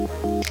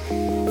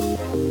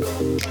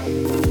And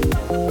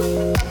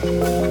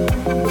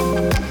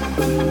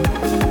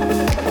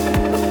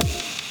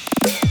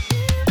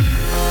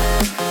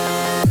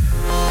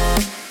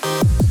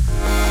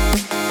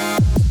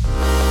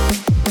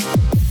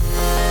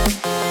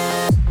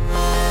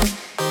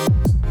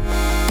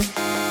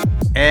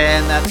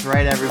that's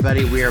right,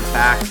 everybody. We are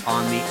back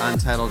on the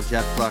Untitled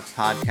Jeff Gluck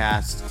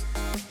podcast.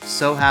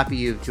 So happy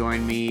you've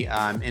joined me.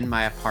 I'm in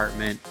my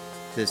apartment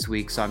this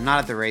week, so I'm not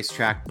at the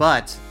racetrack,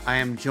 but I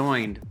am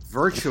joined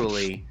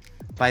virtually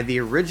by the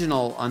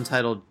original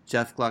Untitled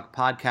Jeff Gluck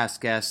podcast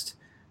guest,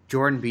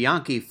 Jordan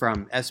Bianchi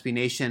from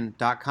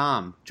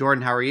SBNation.com.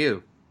 Jordan, how are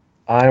you?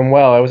 I'm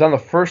well. I was on the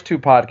first two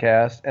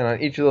podcasts, and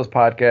on each of those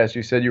podcasts,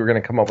 you said you were going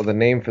to come up with a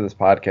name for this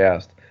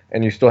podcast,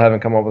 and you still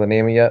haven't come up with a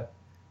name yet?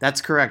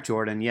 That's correct,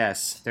 Jordan.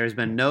 Yes. There's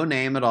been no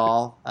name at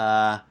all.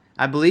 I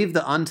believe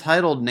the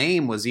Untitled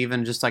name was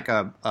even just like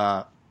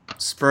a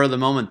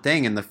spur-of-the-moment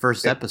thing in the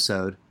first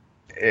episode.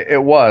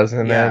 It was,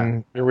 and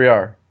then here we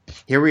are.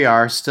 Here we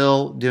are,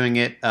 still doing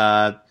it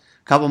a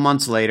couple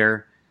months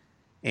later,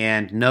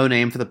 and no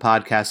name for the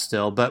podcast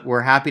still. But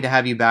we're happy to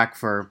have you back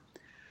for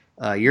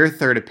your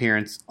third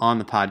appearance on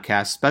the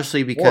podcast,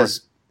 especially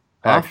because...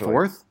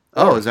 Fourth?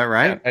 Oh, is that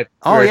right?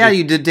 Yeah,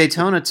 you did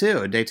Daytona too,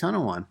 a Daytona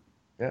one.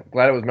 Yeah,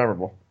 glad it was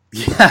memorable.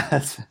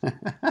 Yes.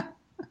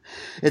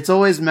 It's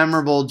always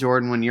memorable,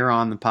 Jordan, when you're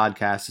on the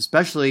podcast,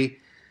 especially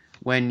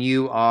when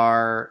you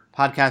are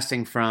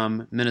podcasting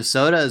from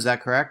Minnesota. Is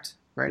that correct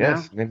now?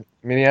 Yes,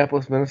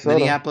 Minneapolis, Minnesota.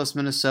 Minneapolis,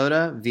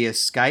 Minnesota via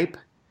Skype.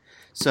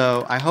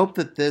 So I hope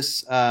that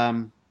this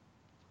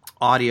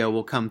audio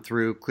will come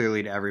through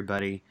clearly to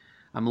everybody.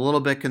 I'm a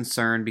little bit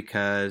concerned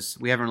because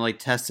we haven't really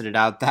tested it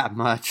out that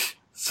much.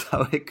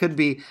 So it could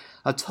be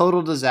a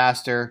total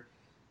disaster,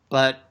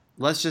 but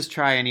let's just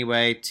try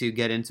anyway to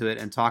get into it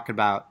and talk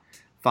about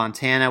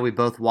Fontana. We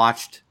both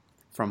watched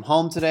from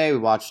home today. We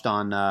watched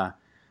on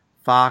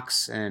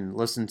Fox and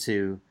listened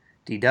to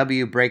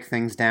DW break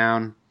things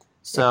down.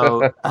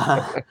 So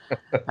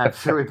I'm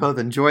sure we both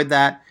enjoyed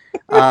that.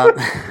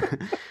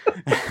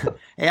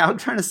 Hey, I'm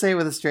trying to say it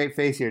with a straight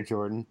face here,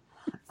 Jordan,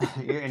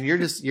 and you're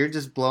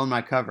just blowing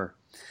my cover.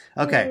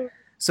 Okay,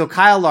 so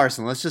Kyle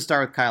Larson. Let's just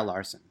start with Kyle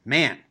Larson.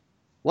 Man,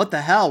 what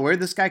the hell? Where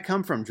did this guy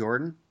come from,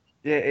 Jordan?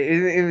 Yeah,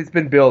 it's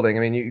been building.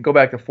 I mean, you go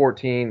back to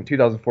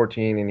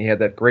 2014, and he had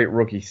that great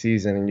rookie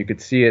season, and you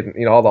could see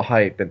it, all the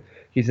hype, and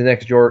he's the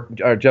next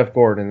Jeff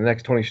Gordon, the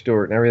next Tony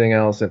Stewart, and everything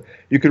else, and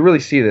you could really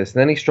see this.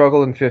 And then he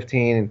struggled in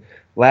 15, and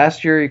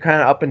last year he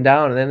kind of up and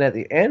down, and then at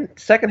the end,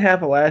 second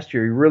half of last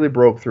year, he really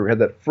broke through. Had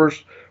that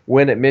first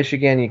win at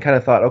Michigan, you kind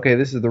of thought, okay,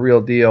 this is the real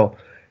deal.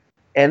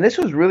 And this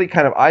was really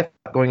kind of, I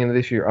thought, going into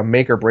this year, a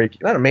make or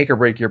break, not a make or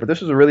break year, but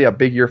this was really a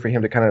big year for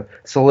him to kind of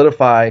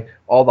solidify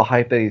all the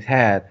hype that he's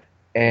had.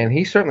 And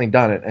he's certainly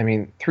done it. I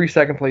mean, 3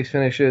 second-place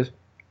finishes,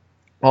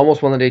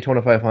 almost won the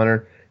Daytona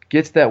 500,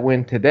 gets that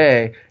win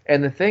today.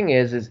 And the thing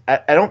is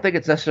I don't think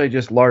it's necessarily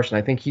just Larson.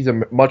 I think he's a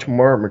much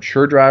more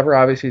mature driver.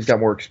 Obviously, he's got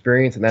more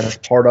experience, and that's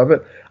part of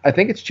it. I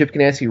think it's Chip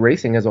Ganassi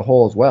Racing as a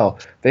whole as well.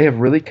 They have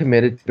really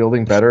committed to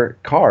building better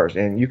cars,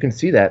 and you can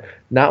see that,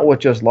 not with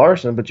just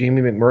Larson, but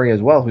Jamie McMurray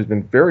as well, who's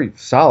been very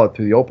solid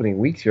through the opening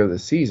weeks here of the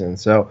season.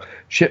 So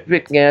Chip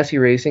Ganassi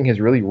Racing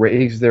has really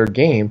raised their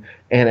game,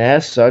 and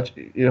as such,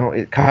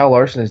 Kyle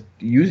Larson is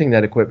using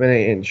that equipment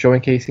and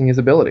showcasing his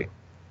ability.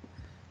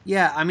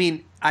 Yeah, I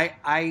mean, I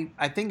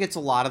think it's a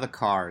lot of the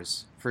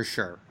cars, for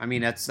sure. I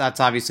mean, that's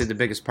obviously the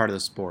biggest part of the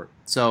sport.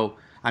 So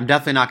I'm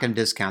definitely not going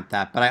to discount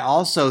that. But I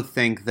also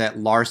think that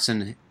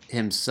Larson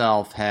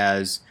himself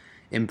has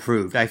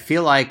improved. I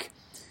feel like,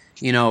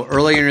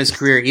 earlier in his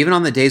career, even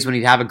on the days when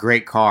he'd have a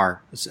great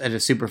car, a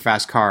super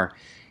fast car,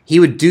 he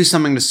would do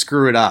something to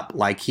screw it up.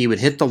 Like he would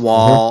hit the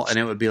wall, and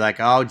it would be like,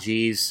 oh,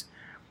 geez,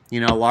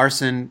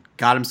 Larson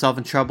got himself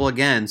in trouble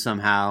again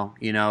somehow.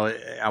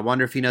 I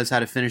wonder if he knows how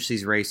to finish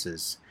these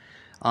races.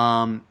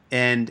 I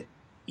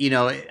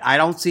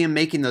don't see him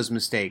making those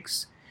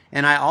mistakes.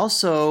 And I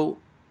also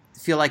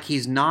feel like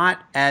he's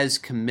not as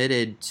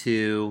committed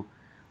to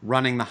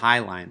running the high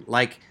line.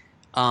 Like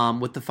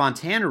with the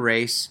Fontana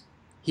race,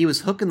 he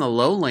was hooking the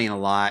low lane a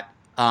lot,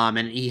 and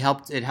it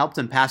helped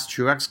him pass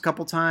Truex a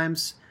couple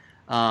times,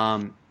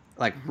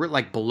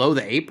 like below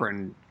the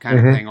apron kind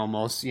of thing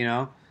almost.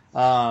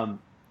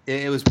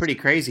 It was pretty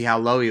crazy how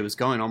low he was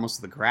going, almost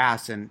to the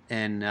grass, and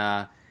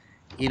that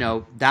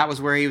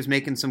was where he was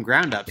making some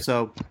ground up.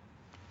 So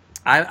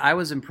I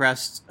was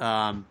impressed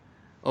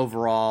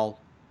overall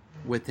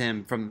with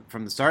him from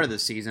the start of the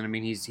season. I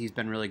mean, he's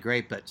been really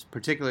great, but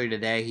particularly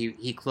today,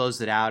 he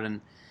closed it out.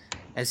 And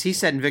as he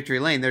said in Victory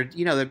Lane,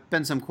 there've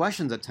been some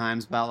questions at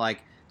times about,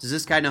 like, does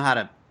this guy know how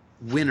to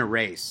win a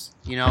race?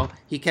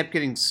 He kept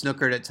getting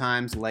snookered at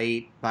times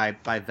late by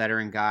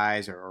veteran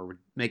guys or would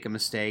make a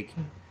mistake.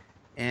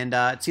 And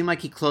it seemed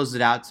like he closed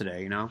it out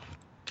today,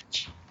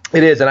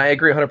 It is, and I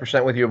agree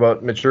 100% with you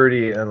about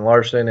maturity and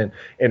Larson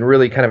and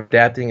really kind of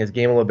adapting his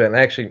game a little bit. And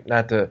actually,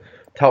 not to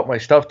tout my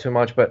stuff too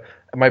much, but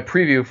my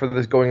preview for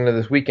this going into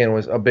this weekend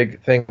was a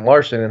big thing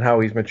Larson and how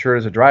he's matured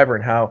as a driver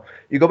and how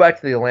you go back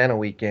to the Atlanta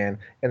weekend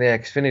and the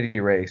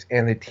Xfinity race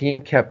and the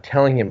team kept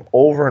telling him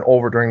over and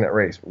over during that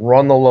race,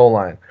 run the low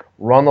line,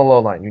 run the low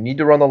line. You need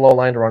to run the low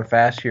line to run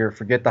fast here.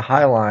 Forget the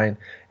high line.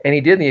 And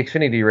he did in the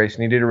Xfinity race,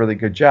 and he did a really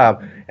good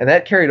job. And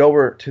that carried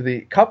over to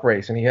the Cup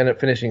race, and he ended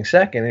up finishing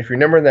second. And if you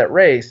remember in that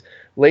race,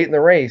 late in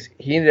the race,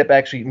 he ended up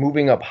actually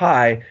moving up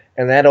high,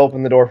 and that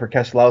opened the door for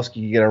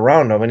Keselowski to get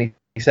around him. And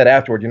he said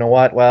afterward, you know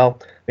what, well,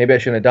 maybe I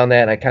shouldn't have done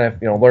that. And I kind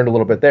of learned a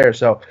little bit there.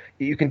 So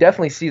you can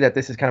definitely see that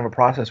this is kind of a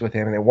process with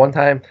him. And at one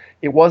time,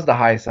 it was the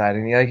high side.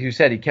 And like you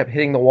said, he kept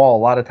hitting the wall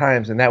a lot of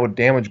times, and that would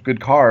damage good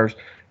cars,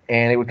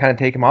 and it would kind of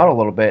take him out a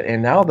little bit.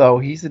 And now, though,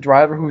 he's the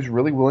driver who's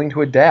really willing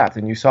to adapt,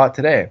 and you saw it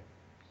today.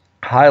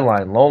 High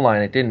line, low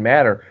line, it didn't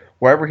matter.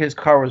 Wherever his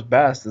car was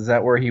best, is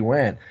that where he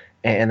went.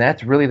 And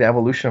that's really the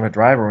evolution of a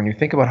driver. When you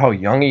think about how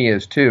young he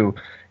is, too,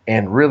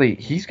 and really,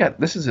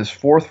 this is his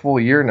 4th full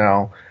year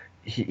now.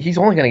 He's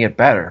only going to get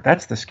better.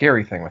 That's the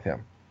scary thing with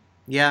him.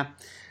 Yeah,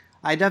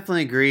 I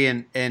definitely agree,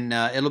 and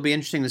it'll be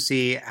interesting to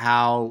see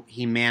how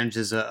he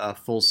manages a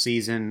full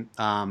season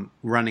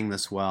running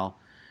this well.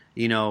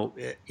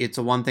 It's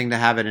a one thing to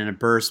have it in a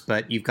burst,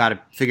 but you've got to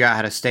figure out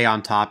how to stay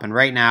on top. And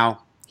right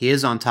now, he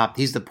is on top.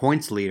 He's the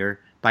points leader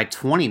by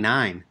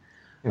 29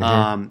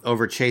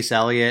 over Chase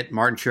Elliott.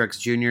 Martin Truex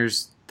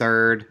Jr.'s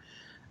third.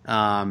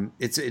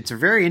 It's a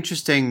very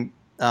interesting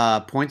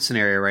point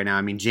scenario right now.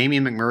 I mean, Jamie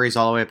McMurray's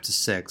all the way up to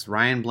 6th.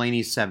 Ryan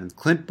Blaney's 7th.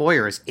 Clint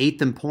Bowyer is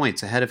 8th in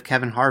points, ahead of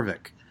Kevin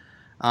Harvick.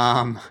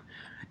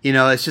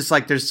 It's just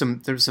like there's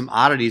some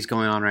oddities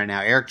going on right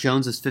now. Eric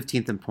Jones is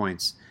 15th in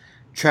points.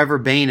 Trevor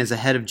Bayne is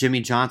ahead of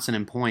Jimmy Johnson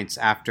in points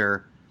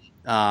after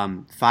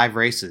 5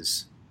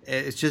 races.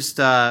 It's just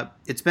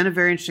it's been a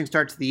very interesting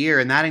start to the year,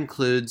 and that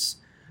includes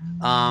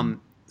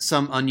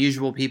some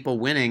unusual people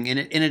winning.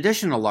 In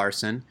addition to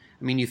Larson,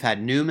 I mean, you've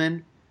had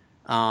Newman.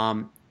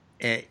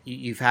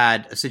 You've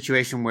had a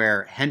situation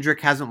where Hendrick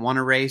hasn't won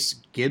a race,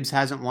 Gibbs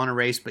hasn't won a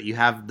race, but you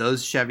have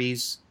those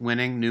Chevys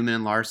winning, Newman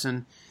and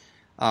Larson.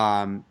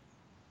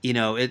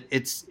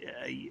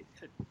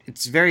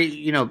 It's very,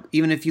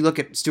 even if you look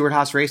at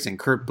Stewart-Haas Racing,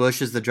 Kurt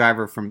Busch is the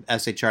driver from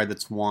SHR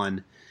that's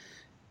won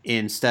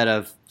instead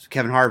of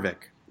Kevin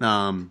Harvick.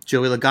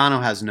 Joey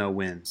Logano has no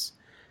wins.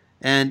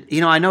 And,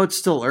 I know it's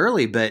still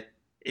early, but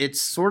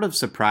it's sort of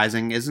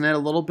surprising, isn't it, a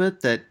little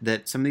bit,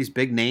 that some of these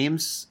big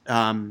names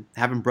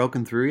haven't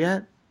broken through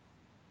yet?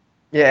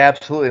 Yeah,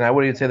 absolutely. And I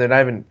wouldn't even say they're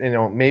not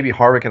even, maybe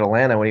Harvick at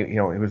Atlanta when he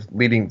was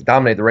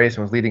dominated the race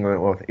and was leading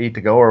with 8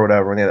 to go or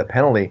whatever when they had that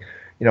penalty.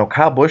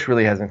 Kyle Busch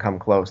really hasn't come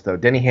close, though.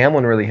 Denny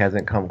Hamlin really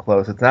hasn't come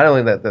close. It's not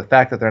only the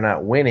fact that they're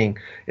not winning,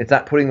 it's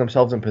not putting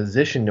themselves in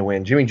position to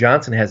win. Jimmy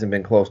Johnson hasn't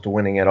been close to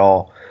winning at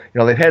all.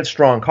 They've had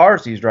strong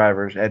cars, these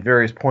drivers, at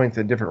various points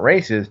in different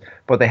races,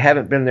 but they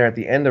haven't been there at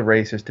the end of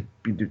races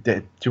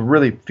to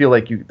really feel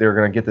like they're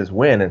going to get this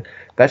win. And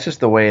that's just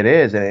the way it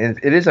is. And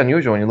it is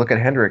unusual when you look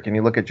at Hendrick and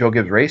you look at Joe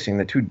Gibbs Racing,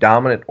 the two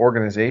dominant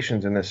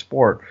organizations in this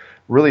sport,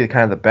 really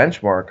kind of the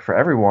benchmark for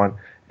everyone,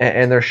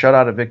 and they're shut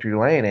out of victory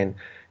lane. And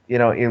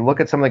you look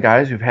at some of the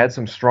guys who've had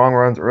some strong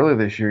runs earlier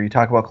this year. You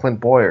talk about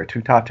Clint Bowyer,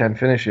 2 top 10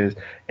 finishes.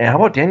 And how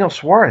about Daniel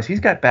Suarez? He's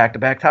got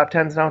back-to-back top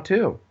 10s now,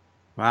 too.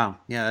 Wow.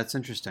 Yeah, that's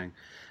interesting.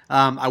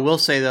 I will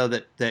say, though,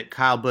 that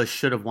Kyle Busch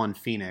should have won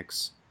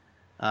Phoenix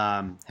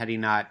had he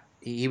not.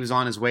 He was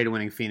on his way to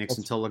winning Phoenix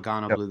until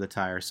Logano blew the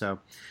tire. So,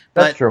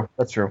 That's true.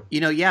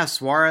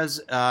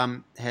 Suarez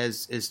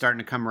is starting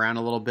to come around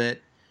a little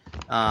bit.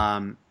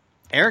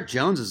 Eric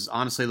Jones has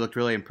honestly looked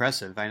really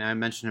impressive. I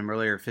mentioned him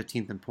earlier,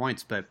 15th in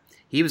points, but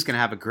he was going to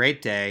have a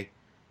great day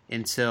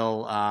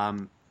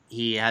until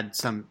he had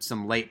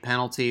some late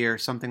penalty or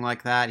something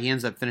like that. He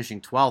ends up finishing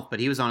 12th, but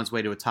he was on his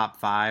way to a top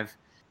 5.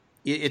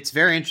 It's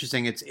very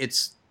interesting.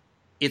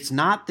 It's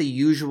not the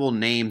usual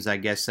names, I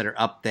guess, that are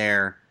up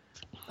there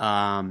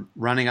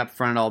running up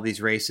front at all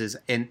these races.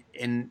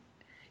 And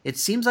it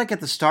seems like at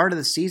the start of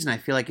the season, I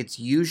feel like it's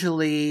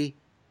usually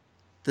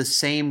the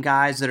same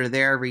guys that are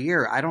there every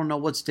year. I don't know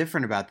what's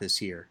different about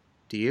this year.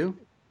 Do you?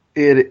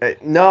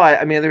 No,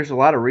 I mean, there's a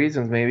lot of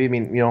reasons. Maybe, I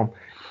mean,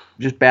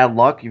 just bad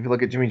luck. If you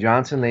look at Jimmy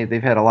Johnson,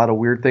 they've had a lot of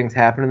weird things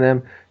happen to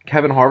them.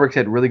 Kevin Harvick's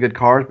had really good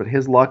cars, but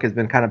his luck has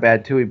been kind of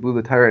bad too. He blew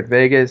the tire at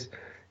Vegas.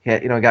 He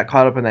got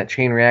caught up in that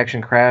chain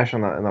reaction crash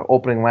on the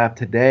opening lap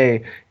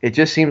today. It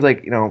just seems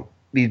like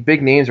these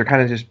big names are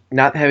kind of just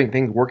not having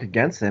things work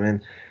against them,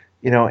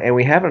 and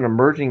we have an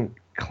emerging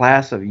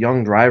class of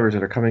young drivers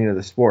that are coming into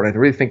the sport. And I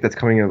really think that's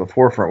coming into the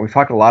forefront. We've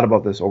talked a lot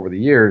about this over the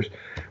years.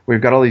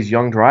 We've got all these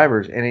young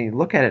drivers, and you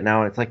look at it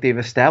now, it's like they've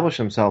established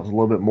themselves a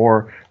little bit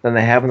more than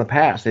they have in the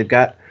past.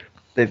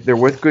 They're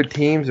with good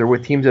teams. They're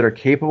with teams that are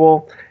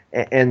capable,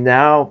 and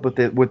now, with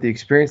the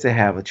experience they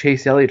have, with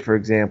Chase Elliott, for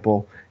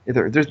example,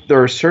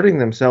 they're asserting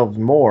themselves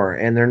more,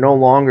 and they're no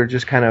longer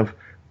just kind of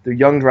they're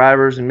young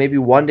drivers, and maybe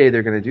one day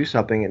they're going to do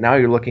something. And now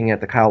you're looking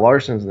at the Kyle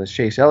Larsons and the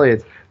Chase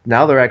Elliott's.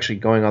 Now they're actually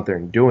going out there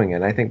and doing it.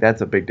 And I think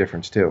that's a big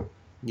difference too.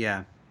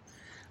 Yeah.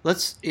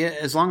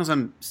 As long as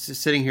I'm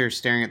sitting here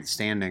staring at the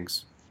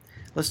standings,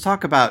 Let's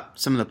talk about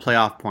some of the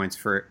playoff points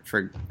for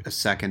a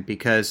second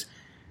because,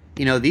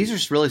 these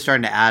are really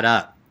starting to add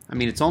up. I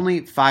mean, it's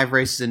only 5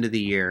 races into the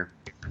year,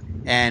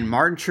 and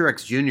Martin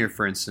Truex Jr.,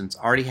 for instance,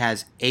 already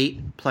has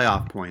 8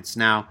 playoff points.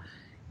 Now,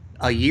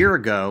 a year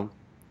ago,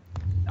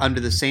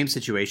 under the same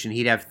situation,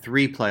 he'd have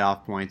 3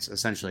 playoff points,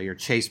 essentially, or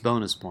chase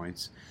bonus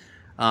points,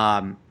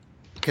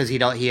 because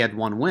he had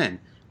 1 win.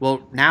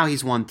 Well, now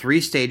he's won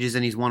 3 stages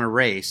and he's won a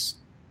race,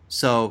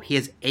 so he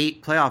has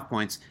 8 playoff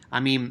points. I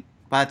mean,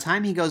 by the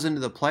time he goes into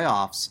the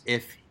playoffs,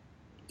 if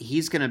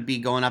he's going to be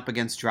going up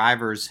against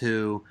drivers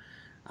who,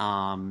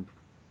 haven't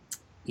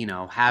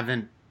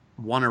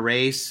won a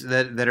race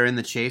that are in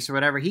the chase or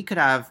whatever, he could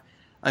have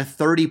a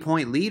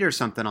 30-point lead or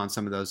something on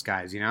some of those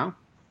guys, Yeah,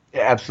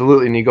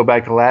 absolutely. And you go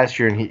back to last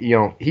year,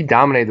 and he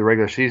dominated the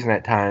regular season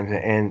at times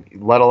and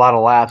led a lot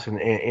of laps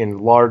in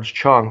large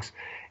chunks.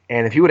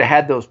 And if he would have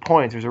had those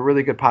points, there's a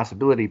really good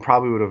possibility he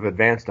probably would have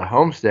advanced to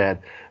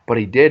Homestead, but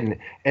he didn't.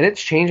 And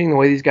it's changing the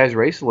way these guys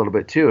race a little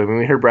bit too. I mean,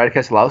 we heard Brad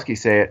Keselowski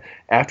say it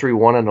after he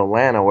won in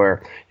Atlanta,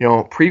 where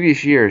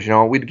previous years,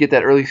 we'd get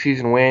that early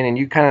season win, and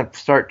you kind of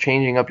start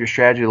changing up your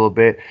strategy a little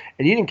bit,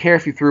 and you didn't care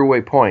if you threw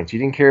away points. You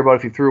didn't care about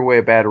if you threw away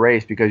a bad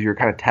race because you're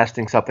kind of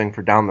testing something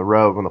for down the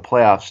road when the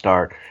playoffs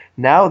start.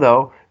 Now,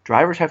 though,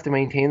 drivers have to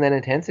maintain that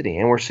intensity,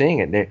 and we're seeing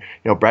it.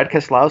 Brad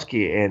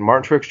Keselowski and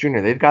Martin Truex Jr.,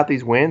 they've got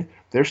these wins.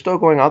 They're still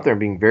going out there and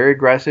being very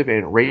aggressive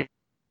and racing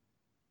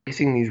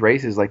these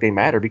races like they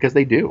matter because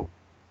they do.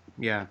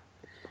 Yeah.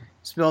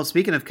 Well,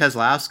 speaking of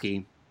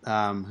Keselowski,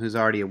 who's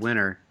already a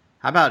winner,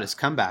 how about his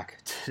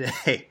comeback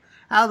today?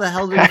 How the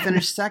hell did he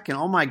finish second?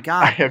 Oh, my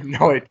God. I have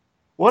no idea.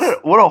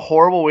 What a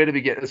horrible way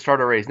to start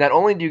a race. Not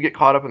only do you get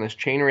caught up in this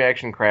chain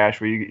reaction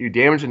crash where you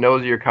damage the nose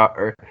of your car,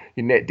 or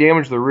you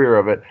damage the rear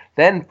of it,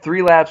 then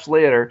 3 laps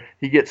later,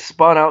 he gets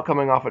spun out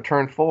coming off of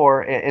turn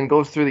 4 and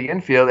goes through the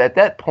infield. At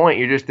that point,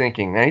 you're just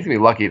thinking, man, he's going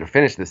to be lucky to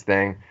finish this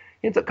thing.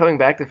 He ends up coming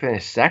back to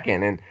finish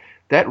second, and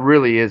that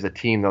really is a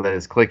team, though, that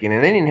is clicking.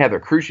 And they didn't have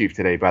their crew chief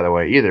today, by the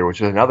way, either, which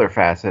is another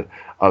facet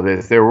of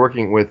this. They were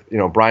working with,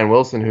 Brian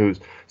Wilson, who's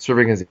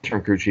serving as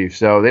interim crew chief.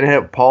 So they didn't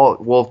have Paul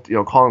Wolf,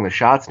 calling the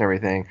shots and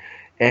everything.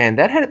 And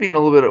that had to be a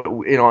little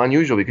bit,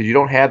 unusual because you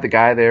don't have the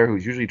guy there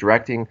who's usually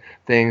directing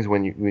things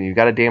when you've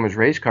got a damaged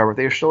race car, but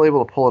they were still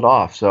able to pull it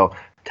off. So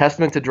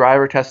testament to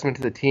driver, testament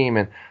to the team,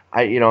 and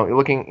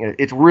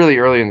it's really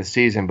early in the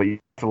season, but you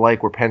have to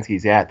like where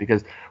Penske's at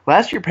because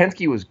last year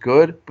Penske was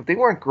good, but they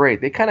weren't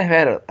great. They kind of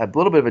had a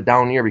little bit of a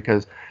down year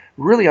because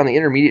really on the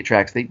intermediate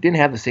tracks they didn't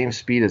have the same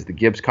speed as the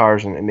Gibbs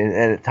cars and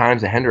at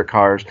times the Hendrick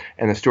cars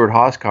and the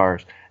Stewart-Haas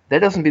cars.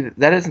 That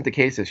isn't the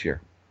case this year.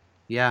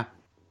 Yeah.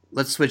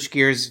 Let's switch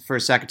gears for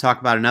a second,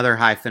 talk about another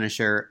high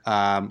finisher,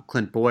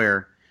 Clint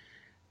Bowyer.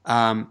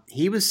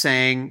 He was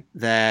saying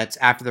that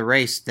after the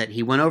race that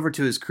he went over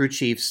to his crew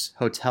chief's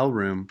hotel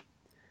room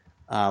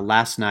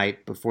last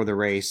night before the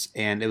race,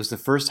 and it was the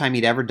first time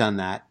he'd ever done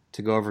that,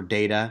 to go over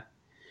data.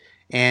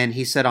 And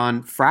he said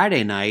on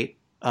Friday night,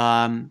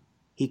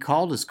 he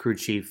called his crew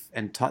chief,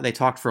 and they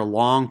talked for a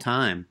long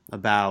time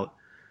about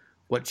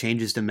what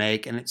changes to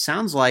make. And it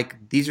sounds like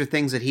these are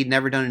things that he'd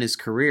never done in his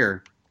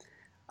career.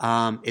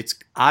 It's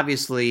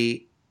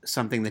obviously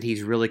something that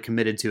he's really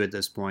committed to at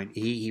this point.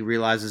 He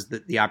realizes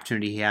that the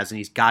opportunity he has, and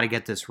he's got to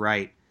get this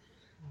right.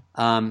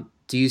 Do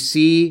you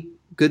see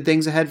good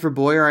things ahead for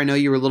Bowyer? I know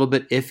you were a little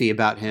bit iffy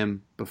about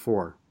him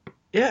before.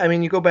 Yeah, I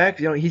mean, you go back,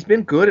 he's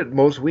been good at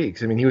most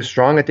weeks. I mean, he was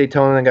strong at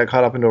Daytona and got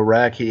caught up into a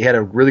wreck. He had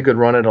a really good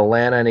run at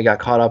Atlanta, and he got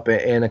caught up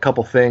in a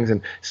couple things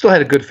and still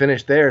had a good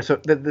finish there. So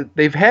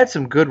they've had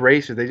some good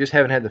races. They just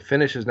haven't had the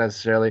finishes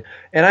necessarily,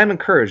 and I'm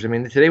encouraged. I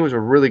mean, today was a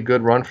really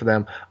good run for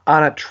them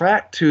on a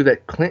track, too,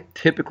 that Clint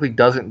typically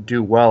doesn't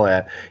do well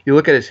at. You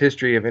look at his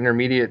history of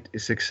intermediate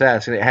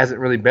success, and it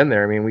hasn't really been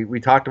there. I mean, we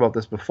talked about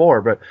this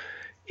before, but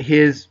he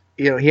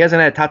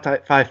hasn't had a top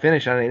 5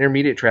 finish on an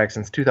intermediate track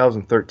since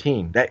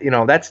 2013.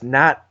 That's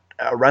not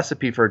a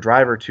recipe for a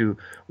driver to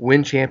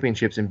win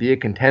championships and be a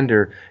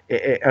contender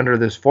under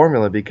this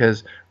formula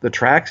because the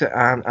tracks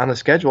on the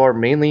schedule are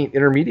mainly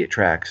intermediate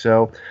tracks.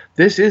 So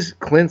this is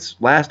Clint's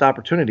last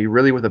opportunity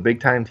really with a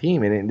big-time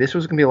team, and this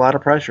was going to be a lot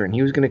of pressure, and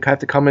he was going to have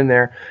to come in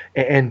there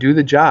and do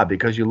the job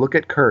because you look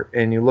at Kurt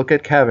and you look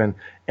at Kevin,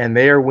 and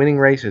they are winning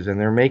races, and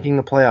they're making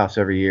the playoffs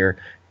every year,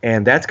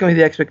 and that's going to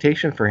be the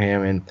expectation for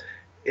him. And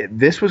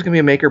this was going to be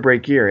a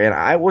make-or-break year, and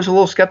I was a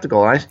little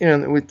skeptical.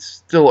 It's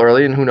still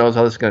early, and who knows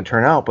how this is going to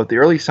turn out, but the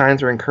early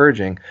signs are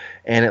encouraging,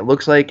 and it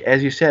looks like,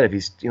 as you said, if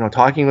he's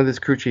talking with his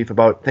crew chief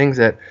about things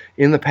that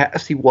in the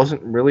past he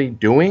wasn't really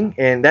doing,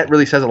 and that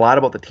really says a lot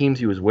about the teams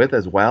he was with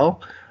as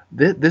well,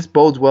 this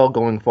bodes well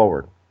going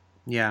forward.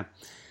 Yeah,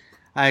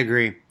 I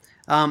agree.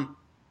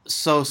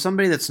 So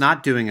somebody that's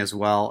not doing as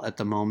well at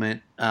the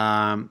moment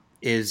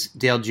is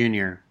Dale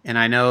Jr., and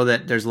I know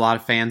that there's a lot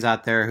of fans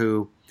out there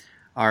who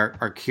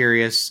are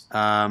curious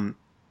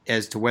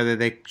as to whether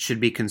they should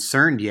be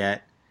concerned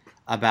yet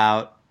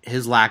about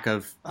his lack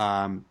of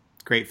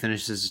great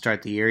finishes to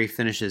start the year. He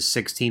finishes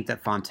 16th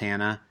at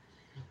Fontana.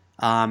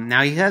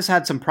 Now, he has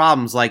had some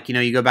problems, like,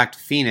 you go back to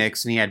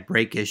Phoenix and he had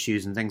brake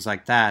issues and things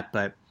like that,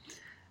 but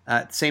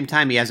At the same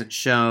time, he hasn't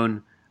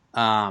shown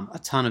a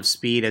ton of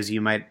speed as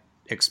you might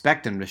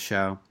expect him to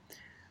show.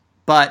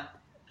 But,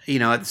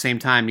 at the same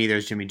time, neither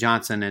is Jimmy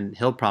Johnson, and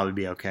he'll probably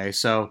be okay.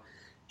 So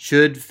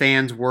should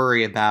fans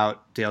worry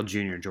about Dale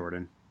Jr.,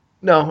 Jordan?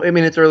 No, I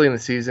mean, it's early in the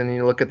season.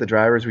 You look at the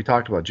drivers we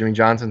talked about. Jimmy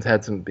Johnson's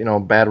had some,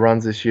 bad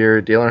runs this year.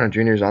 Dale Earnhardt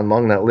Jr. is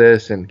among that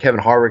list, and Kevin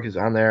Harvick is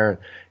on there.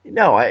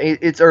 No,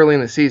 it's early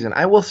in the season.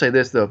 I will say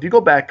this, though. If you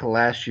go back to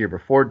last year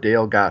before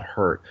Dale got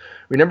hurt,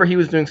 remember he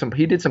did some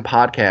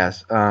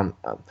podcasts,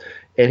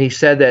 and he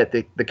said that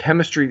the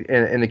chemistry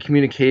and the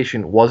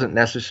communication wasn't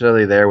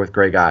necessarily there with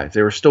Greg Ives.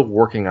 They were still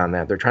working on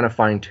that. They're trying to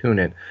fine-tune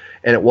it,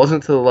 and it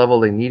wasn't to the level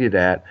they needed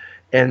at.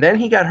 And then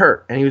he got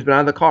hurt, and he was been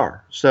out of the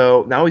car.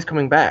 So now he's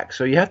coming back.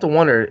 So you have to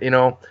wonder,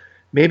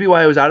 maybe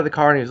while he was out of the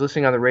car and he was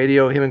listening on the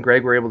radio, him and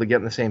Greg were able to get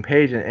on the same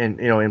page and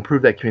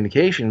improve that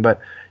communication.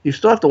 But you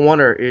still have to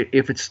wonder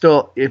if it's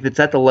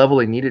at the level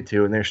they needed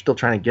to, and they're still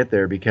trying to get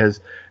there, because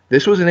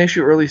this was an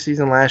issue early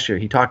season last year.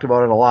 He talked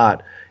about it a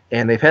lot.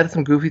 And they've had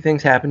some goofy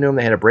things happen to them.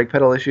 They had a brake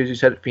pedal issue, as you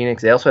said, at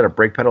Phoenix. They also had a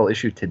brake pedal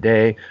issue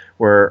today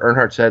where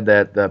Earnhardt said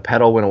that the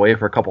pedal went away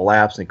for a couple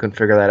laps and they couldn't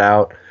figure that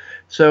out.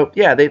 So,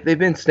 yeah, they've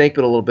been snakebit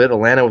a little bit.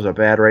 Atlanta was a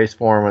bad race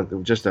for them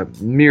with just a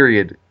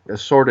myriad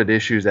assorted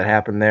issues that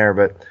happened there.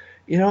 But,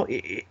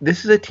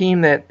 this is a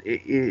team that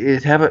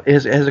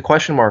has a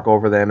question mark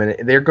over them,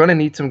 and they're going to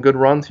need some good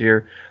runs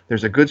here.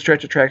 There's a good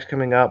stretch of tracks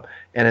coming up,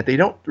 and if they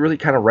don't really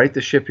kind of right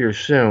the ship here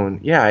soon,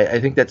 yeah, I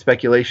think that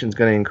speculation is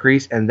going to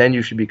increase, and then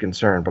you should be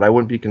concerned. But I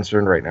wouldn't be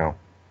concerned right now.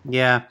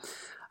 Yeah,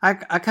 I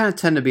kind of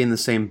tend to be in the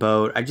same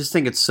boat. I just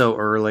think it's so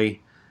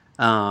early.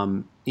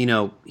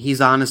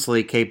 He's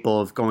honestly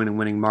capable of going and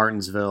winning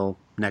Martinsville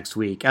next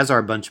week, as are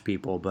a bunch of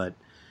people, but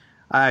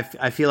I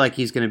feel like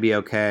he's going to be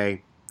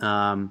okay.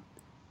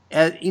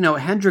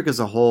 Hendrick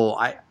as a whole,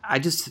 I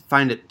just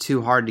find it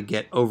too hard to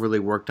get overly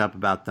worked up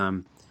about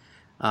them.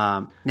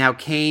 Now,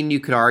 Kane,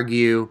 you could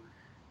argue,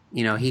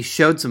 he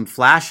showed some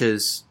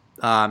flashes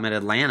at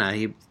Atlanta.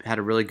 He had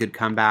a really good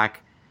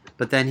comeback,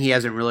 but then he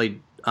hasn't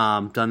really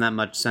done that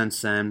much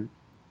since then.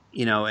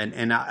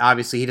 And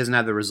obviously he doesn't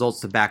have the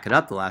results to back it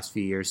up the last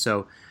few years.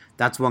 So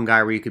that's one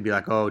guy where you could be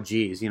like, oh,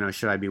 geez,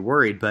 should I be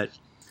worried? But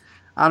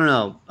I don't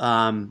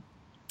know.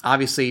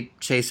 Obviously,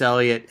 Chase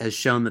Elliott has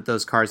shown that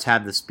those cars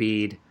have the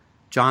speed.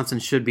 Johnson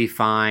should be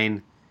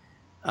fine.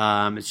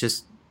 It's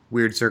just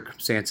weird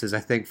circumstances, I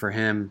think, for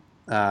him.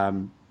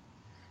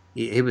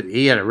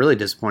 He had a really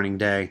disappointing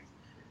day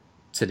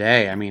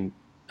today. I mean,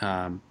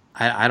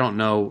 I don't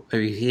know. I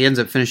mean, he ends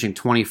up finishing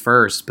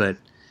 21st, but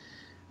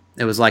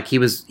it was like he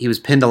was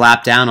pinned a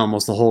lap down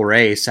almost the whole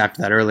race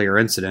after that earlier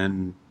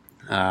incident.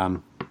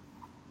 It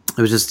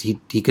was just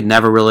he could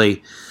never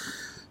really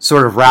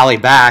sort of rally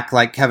back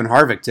like Kevin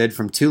Harvick did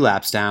from 2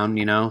 laps down,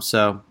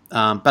 So,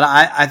 but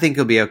I think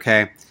he'll be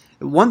okay.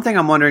 One thing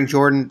I'm wondering,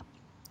 Jordan,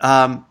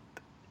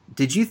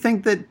 did you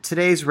think that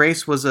today's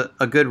race was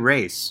a good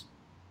race?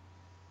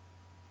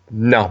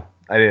 No,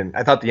 I didn't.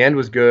 I thought the end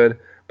was good,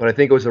 but I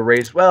think it was a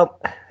race. Well,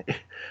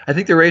 I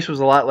think the race was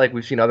a lot like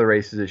we've seen other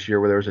races this year,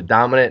 where there was a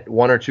dominant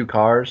 1 or 2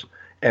 cars,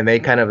 and they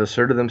kind of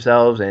asserted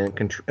themselves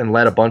and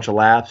led a bunch of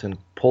laps and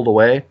pulled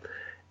away.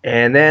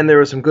 And then there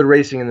was some good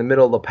racing in the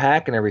middle of the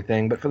pack and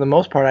everything. But for the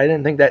most part, I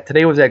didn't think that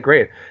today was that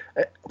great.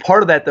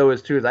 Part of that, though,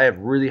 is I have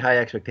really high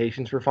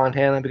expectations for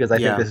Fontana, because I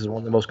think this is one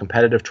of the most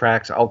competitive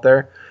tracks out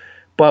there.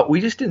 But we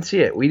just didn't see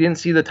it. We didn't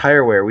see the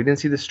tire wear. We didn't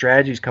see the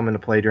strategies come into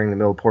play during the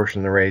middle portion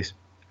of the race.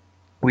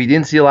 We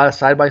didn't see a lot of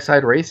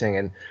side-by-side racing.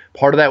 And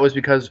part of that was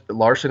because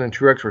Larson and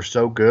Truex were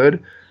so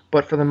good.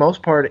 But for the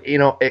most part,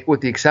 with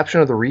the exception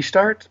of the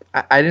restart,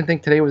 I didn't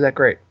think today was that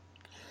great.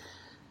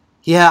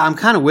 Yeah, I'm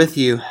kind of with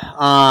you.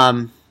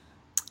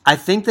 I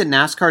think that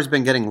NASCAR's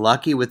been getting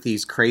lucky with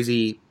these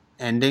crazy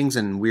endings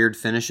and weird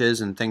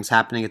finishes and things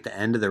happening at the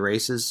end of the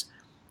races.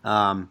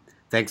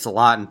 Thanks a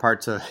lot in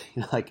part to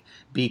like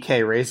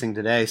BK Racing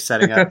today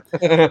setting up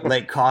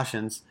late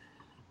cautions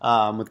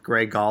with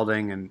Greg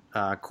Galding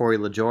and Corey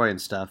LaJoie and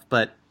stuff.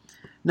 But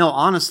no,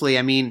 honestly,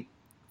 I mean,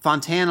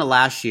 Fontana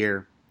last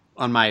year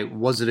on my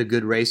was it a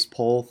good race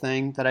poll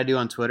thing that I do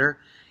on Twitter,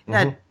 it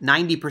had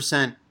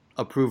 90%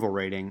 approval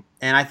rating.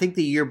 And I think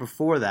the year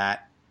before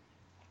that,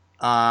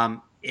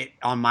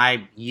 on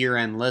my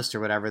year-end list or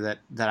whatever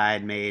that I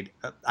had made,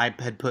 I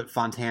had put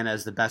Fontana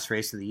as the best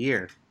race of the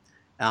year.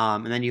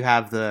 And then you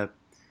have the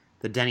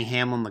Denny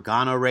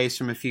Hamlin-Logano race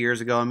from a few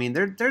years ago. I mean,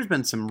 there's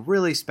been some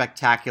really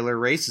spectacular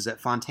races at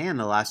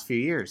Fontana the last few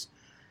years.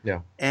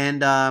 Yeah.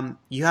 And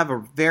you have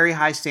a very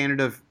high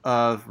standard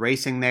of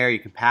racing there. You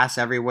can pass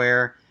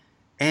everywhere.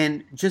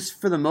 And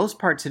just for the most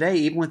part today,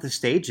 even with the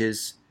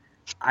stages,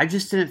 I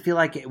just didn't feel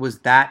like it was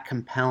that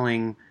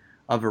compelling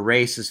of a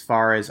race as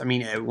far as, I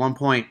mean, at one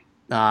point,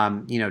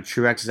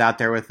 Truex is out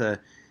there with a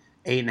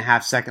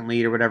 8.5 second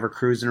lead or whatever,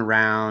 cruising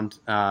around.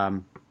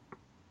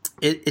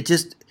 It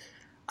just,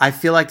 I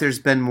feel like there's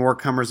been more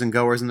comers and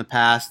goers in the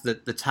past.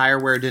 That the tire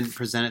wear didn't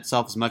present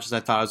itself as much as I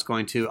thought it was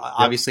going to. Yep.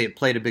 Obviously, it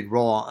played a big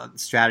role on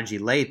strategy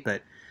late,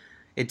 but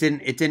it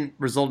didn't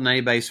result in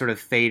anybody sort of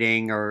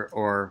fading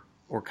or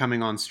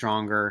coming on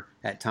stronger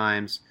at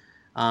times.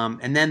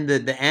 And then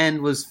the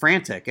end was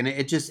frantic, and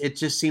it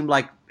just seemed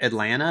like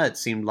Atlanta. It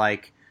seemed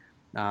like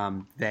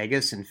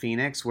Vegas and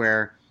Phoenix,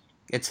 where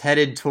it's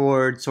headed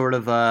toward sort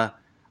of a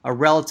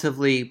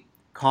relatively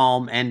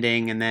calm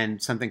ending, and then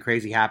something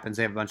crazy happens.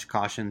 They have a bunch of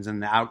cautions,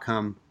 and the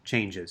outcome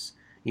changes.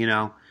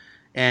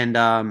 And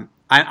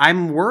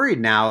I'm worried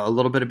now a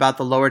little bit about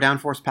the lower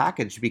downforce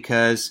package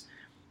because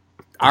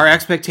our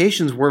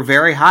expectations were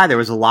very high. There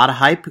was a lot of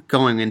hype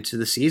going into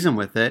the season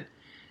with it.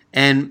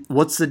 And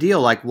what's the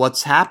deal? Like,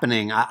 what's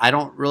happening? I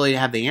don't really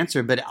have the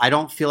answer, but I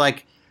don't feel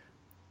like,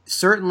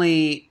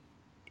 certainly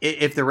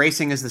if the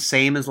racing is the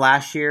same as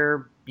last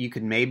year, you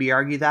could maybe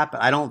argue that,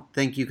 but I don't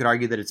think you could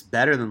argue that it's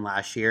better than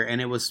last year, and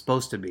it was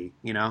supposed to be,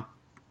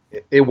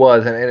 It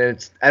was,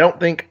 and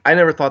I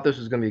never thought this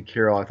was going to be a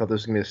cure-all. I thought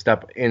this was going to be a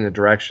step in the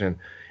direction.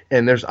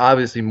 And there's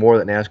obviously more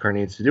that NASCAR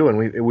needs to do, and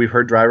we've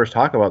heard drivers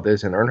talk about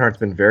this, and Earnhardt's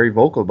been very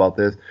vocal about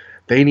this.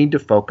 They need to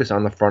focus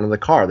on the front of the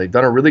car. They've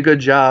done a really good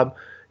job,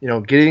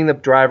 getting the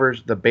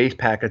drivers the base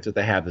package that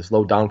they have, this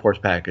low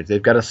downforce package.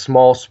 They've got a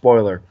small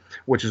spoiler,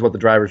 which is what the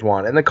drivers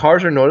want, and the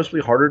cars are noticeably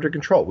harder to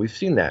control. We've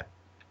seen that.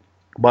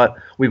 But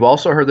we've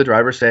also heard the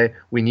drivers say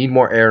we need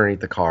more air underneath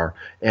the car,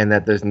 and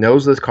that the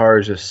nose of this car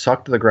is just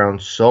sucked to the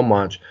ground so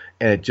much,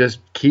 and it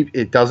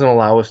doesn't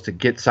allow us to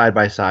get side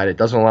by side. It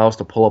doesn't allow us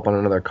to pull up on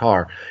another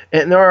car.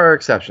 And there are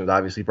exceptions,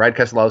 obviously. Brad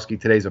Keselowski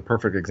today is a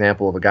perfect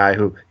example of a guy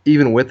who,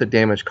 even with the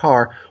damaged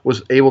car,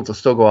 was able to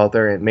still go out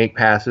there and make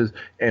passes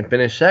and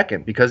finish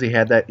second because he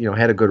had had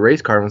a good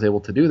race car and was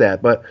able to do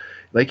that. But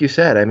like you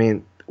said, I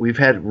mean, we've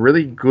had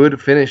really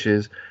good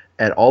finishes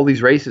at all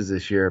these races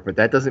this year, but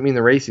that doesn't mean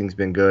the racing's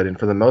been good. And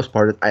for the most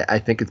part, I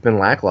think it's been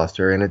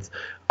lackluster. And it's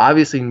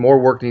obviously more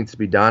work needs to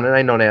be done. And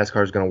I know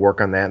NASCAR is going to work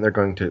on that, and they're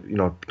going to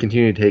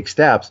continue to take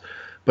steps.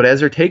 But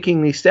as they're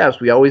taking these steps,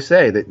 we always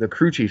say that the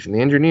crew chiefs and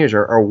the engineers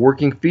are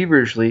working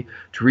feverishly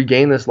to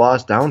regain this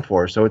lost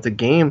downforce. So it's a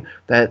game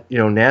that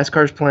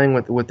NASCAR's playing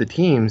with the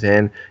teams,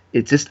 and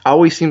it just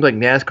always seems like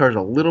NASCAR's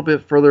a little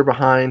bit further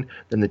behind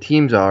than the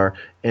teams are.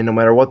 And no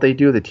matter what they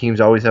do, the teams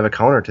always have a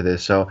counter to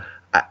this. So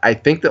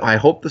I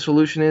hope the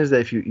solution is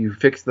that if you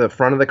fix the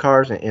front of the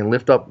cars and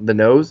lift up the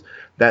nose,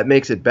 that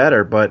makes it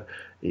better. But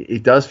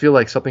it does feel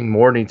like something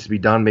more needs to be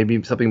done,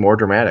 maybe something more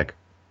dramatic.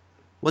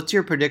 What's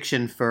your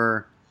prediction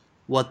for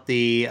what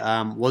the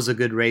Was a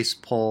Good Race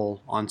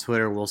poll on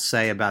Twitter will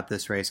say about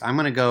this race? I'm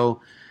going to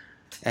go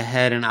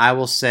ahead and I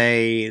will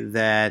say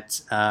that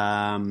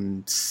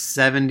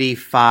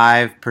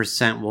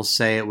 75% will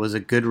say it was a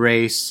good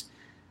race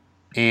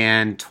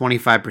and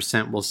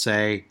 25% will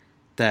say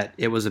that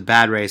it was a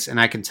bad race. And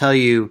I can tell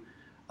you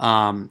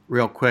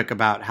real quick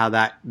about how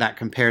that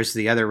compares to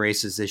the other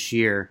races this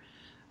year.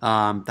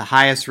 The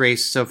highest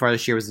race so far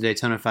this year was the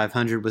Daytona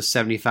 500 was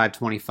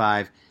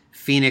 75-25.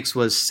 Phoenix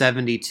was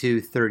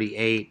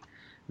 72-38.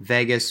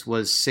 Vegas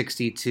was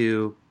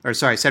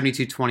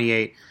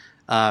 72-28.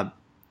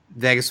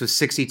 Vegas was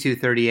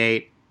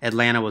 62-38.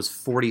 Atlanta was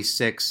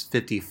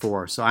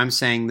 46-54. So I'm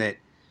saying that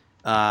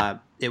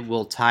it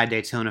will tie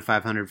Daytona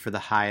 500 for the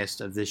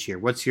highest of this year.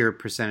 What's your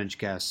percentage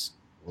guess?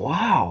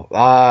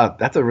 Wow,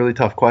 that's a really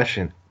tough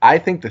question. I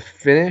think the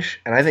finish,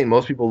 and I think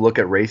most people look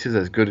at races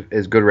as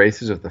good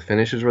races if the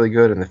finish is really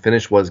good, and the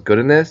finish was good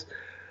in this.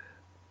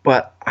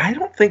 But I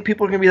don't think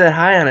people are going to be that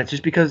high on it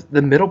just because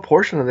the middle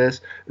portion of this,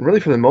 really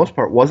for the most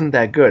part, wasn't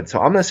that good. So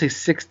I'm going to say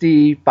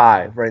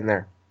 65 right in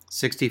there.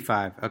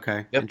 65.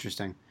 Okay, yep.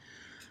 Interesting.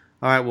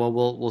 All right, well,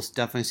 we'll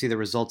definitely see the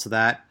results of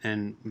that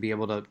and be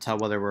able to tell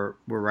whether we're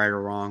right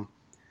or wrong.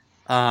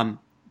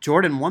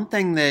 Jordan, one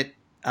thing that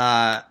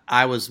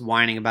I was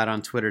whining about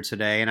on Twitter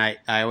today, and I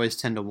always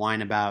tend to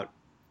whine about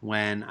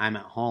when I'm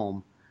at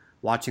home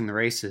watching the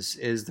races,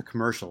 is the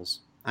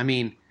commercials. I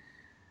mean,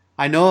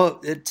 I know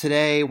it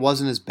today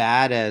wasn't as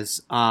bad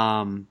as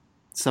some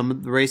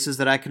of the races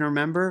that I can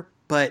remember,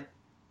 but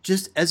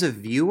just as a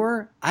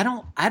viewer, I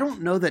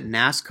don't know that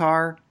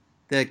NASCAR,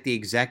 the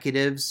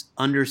executives,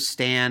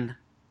 understand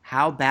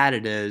how bad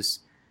it is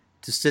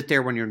to sit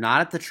there when you're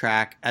not at the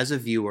track as a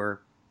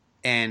viewer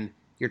and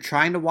you're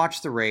trying to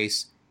watch the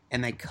race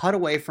and they cut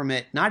away from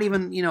it, not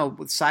even,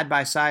 with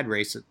side-by-side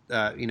race,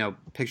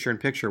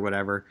 picture-in-picture,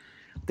 whatever.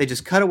 They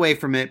just cut away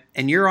from it,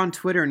 and you're on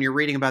Twitter and you're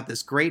reading about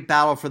this great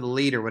battle for the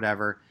lead or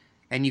whatever,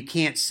 and you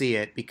can't see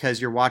it because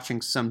you're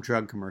watching some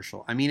drug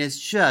commercial. I mean, it's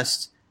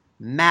just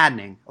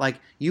maddening. Like,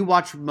 you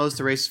watch most of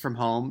the races from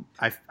home,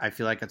 I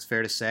feel like that's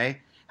fair to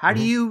say. How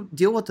do you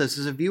deal with this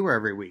as a viewer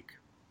every week?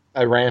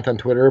 I rant on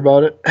Twitter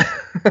about it.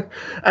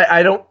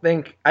 I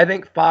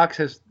think Fox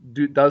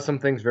does some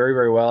things very,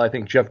 very well. I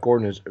think Jeff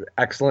Gordon is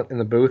excellent in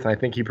the booth, and I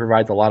think he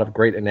provides a lot of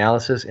great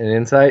analysis and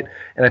insight.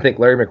 And I think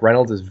Larry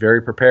McReynolds is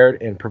very prepared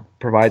and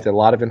provides a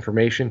lot of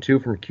information, too,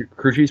 from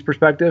crew chief's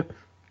perspective.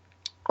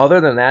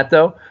 Other than that,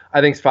 though, I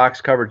think Fox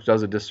coverage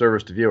does a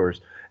disservice to viewers.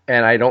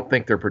 And I don't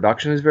think their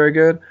production is very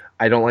good.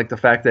 I don't like the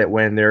fact that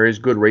when there is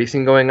good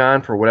racing going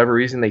on, for whatever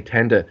reason, they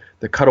tend to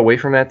cut away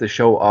from that to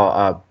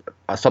show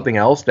something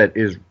else that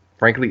is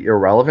frankly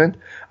irrelevant.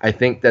 I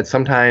think that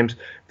sometimes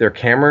their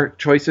camera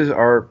choices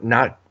are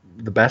not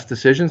the best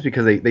decisions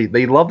because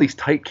they love these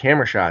tight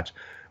camera shots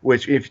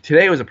which if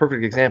today was a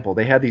perfect example.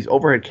 They had these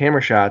overhead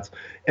camera shots,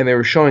 and they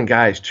were showing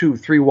guys 2,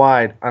 3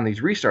 wide on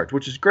these restarts,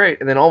 which is great.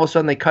 And then all of a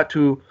sudden they cut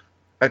to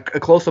a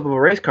close-up of a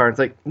race car. And it's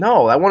like,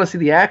 no, I want to see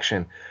the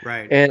action.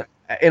 Right. And,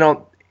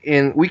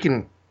 and we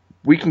can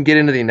get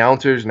into the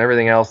announcers and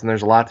everything else, and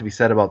there's a lot to be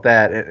said about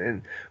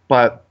that.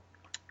 But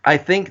I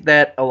think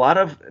that a lot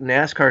of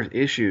NASCAR's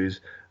issues,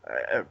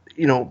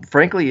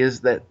 frankly, is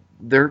that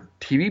their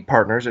TV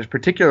partners,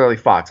 particularly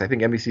Fox, I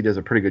think NBC does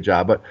a pretty good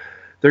job, but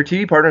their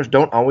TV partners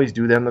don't always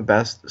do them the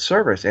best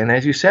service. And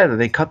as you said,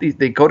 they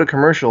go to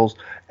commercials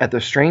at the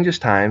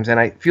strangest times. And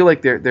I feel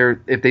like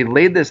if they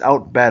laid this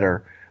out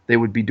better, they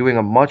would be doing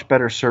a much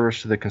better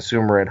service to the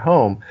consumer at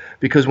home.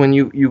 Because when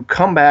you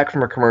come back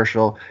from a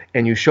commercial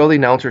and you show the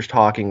announcers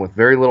talking with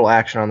very little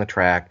action on the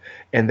track,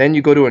 and then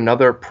you go to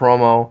another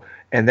promo,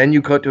 and then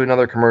you go to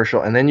another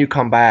commercial, and then you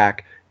come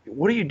back,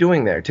 what are you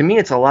doing there? To me,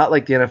 it's a lot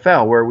like the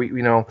NFL, where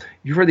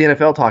you've heard the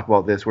NFL talk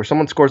about this, where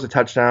someone scores a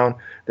touchdown,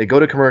 they go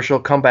to commercial,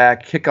 come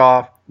back, kick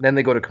off, then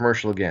they go to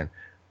commercial again.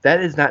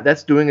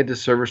 That's doing a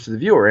disservice to the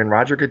viewer. And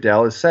Roger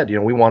Goodell has said,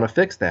 we want to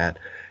fix that.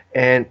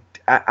 And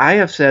I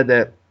have said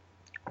that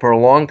for a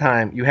long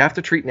time, you have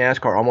to treat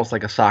NASCAR almost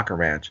like a soccer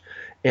match.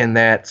 In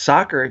that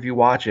soccer, if you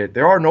watch it,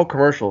 there are no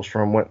commercials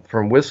from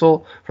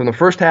the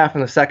first half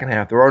and the second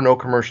half. There are no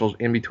commercials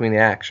in between the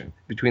action,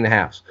 between the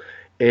halves.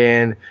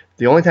 And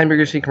the only time you're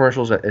going to see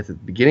commercials is at the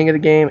beginning of the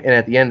game and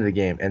at the end of the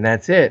game, and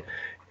that's it.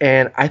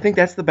 And I think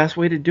that's the best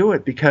way to do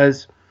it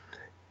because,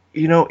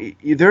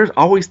 there's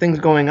always things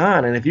going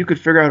on. And if you could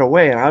figure out a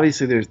way, and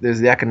obviously there's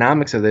the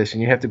economics of this,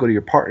 and you have to go to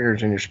your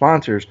partners and your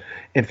sponsors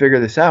and figure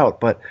this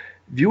out. But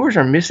viewers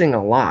are missing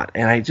a lot,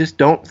 and I just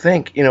don't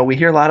think, we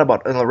hear a lot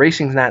about the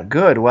racing's not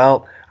good.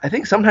 Well, I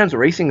think sometimes the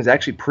racing is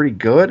actually pretty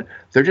good.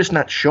 They're just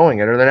not showing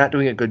it, or they're not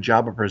doing a good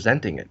job of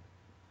presenting it.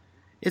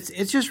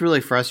 It's just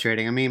really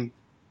frustrating. I mean,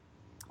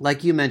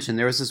 like you mentioned,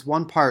 there was this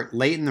one part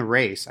late in the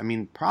race. I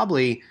mean,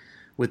 probably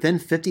within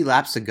 50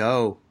 laps to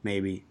go,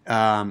 maybe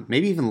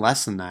even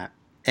less than that.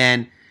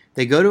 And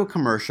they go to a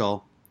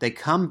commercial. They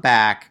come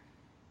back.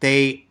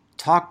 They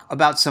talk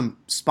about some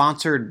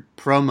sponsored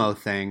promo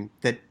thing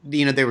that,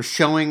 they were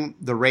showing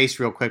the race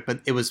real quick, but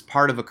it was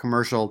part of a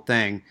commercial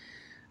thing,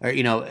 or,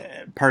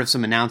 part of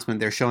some announcement.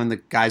 They're showing the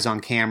guys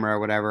on camera or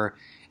whatever.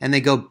 And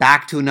they go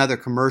back to another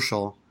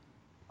commercial.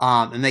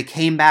 And they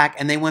came back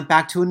and they went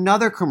back to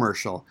another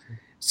commercial.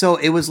 So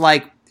it was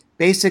like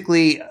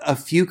basically a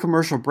few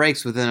commercial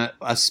breaks within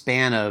a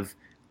span of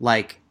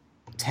like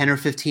 10 or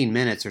 15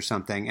 minutes or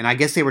something. And I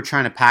guess they were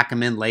trying to pack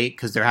them in late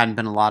because there hadn't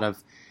been a lot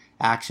of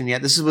action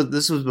yet. This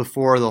was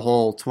before the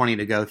whole 20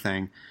 to go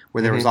thing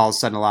where there was all of a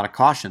sudden a lot of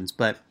cautions.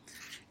 But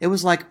it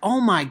was like, oh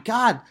my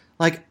God.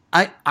 Like,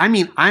 I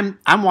mean, I'm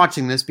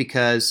watching this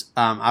because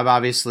I'm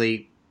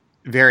obviously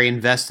very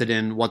invested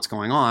in what's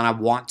going on. I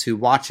want to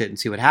watch it and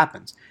see what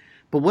happens.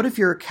 But what if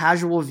you're a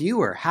casual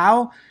viewer?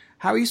 How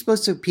are you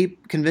supposed to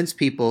convince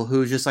people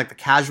who just like the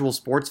casual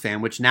sports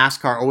fan, which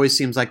NASCAR always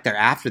seems like they're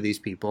after these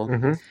people?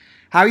 Mm-hmm.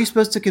 How are you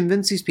supposed to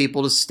convince these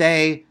people to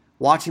stay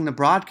watching the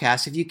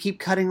broadcast if you keep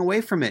cutting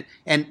away from it?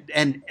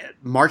 And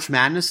March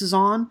Madness is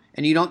on,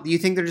 and you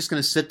think they're just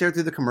going to sit there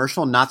through the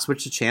commercial and not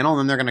switch the channel, and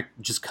then they're going to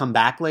just come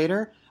back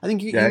later? I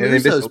think you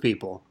lose those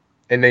people.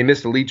 And they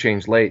missed the lead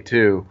change late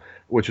too,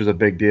 which was a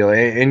big deal.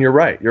 And you're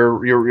right. You're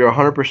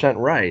 100%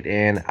 right.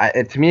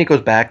 And to me, it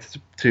goes back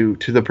to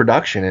the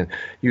production and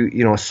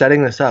you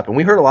setting this up. And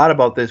we heard a lot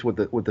about this with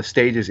the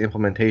stages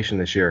implementation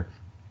this year.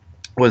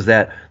 Was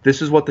that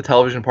this is what the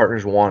television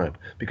partners wanted,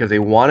 because they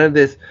wanted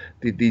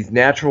these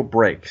natural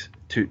breaks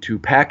to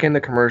pack in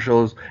the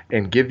commercials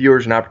and give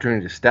viewers an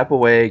opportunity to step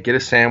away, get a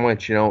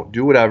sandwich,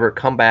 do whatever,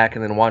 come back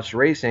and then watch the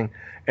racing.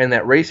 And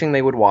that racing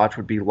they would watch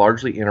would be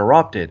largely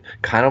interrupted,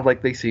 kind of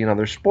like they see in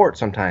other sports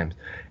sometimes.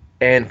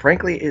 And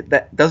frankly,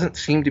 that doesn't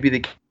seem to be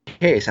the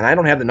case. And I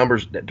don't have the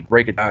numbers to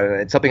break it down.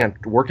 It's something I'm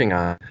working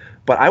on.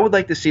 But I would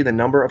like to see the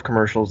number of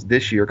commercials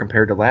this year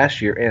compared to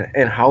last year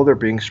and how they're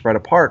being spread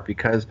apart,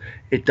 because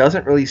it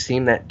doesn't really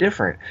seem that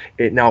different.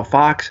 Now,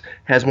 Fox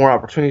has more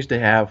opportunities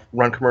to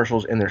run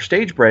commercials in their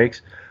stage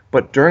breaks,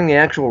 but during the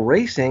actual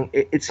racing,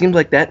 it seems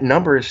like that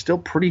number is still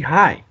pretty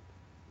high.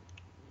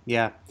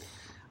 Yeah,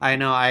 I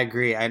know. I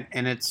agree. And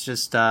it's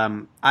just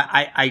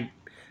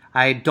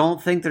I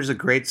don't think there's a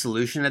great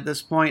solution at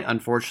this point,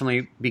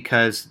 unfortunately,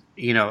 because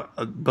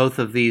both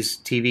of these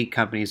TV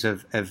companies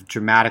have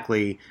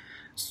dramatically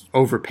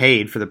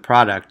overpaid for the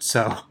product.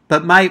 So,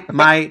 but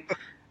my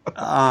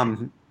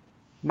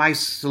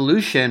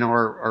solution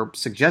or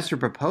suggested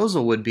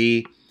proposal would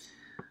be,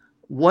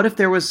 what if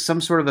there was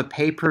some sort of a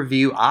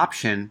pay-per-view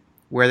option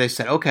where they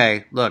said,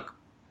 okay, look,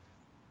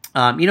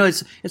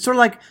 it's sort of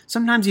like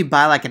sometimes you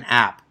buy like an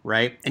app,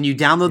 right? And you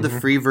download the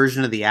free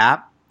version of the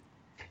app.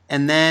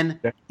 And then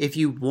if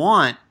you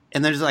want,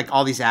 and there's like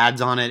all these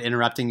ads on it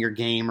interrupting your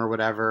game or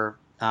whatever.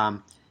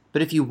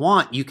 But if you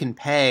want, you can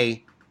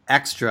pay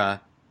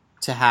extra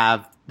to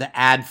have the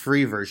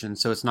ad-free version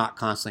so it's not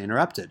constantly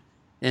interrupted.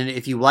 And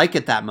if you like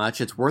it that much,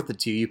 it's worth it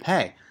to you, you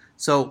pay.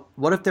 So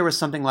what if there was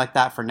something like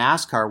that for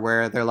NASCAR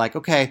where they're like,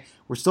 okay,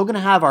 we're still going to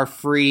have our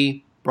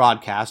free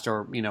broadcast,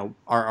 or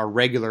our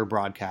regular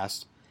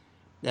broadcast.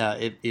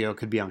 It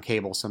could be on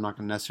cable, so I'm not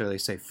going to necessarily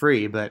say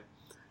free, but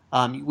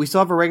we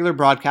still have a regular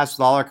broadcast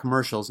with all our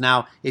commercials.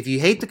 Now, if you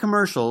hate the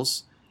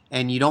commercials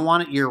and you don't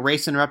want your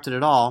race interrupted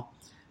at all,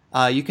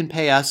 you can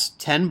pay us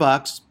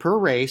 $10 per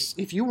race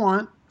if you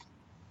want,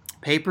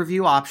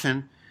 pay-per-view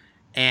option,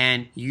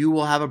 and you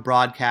will have a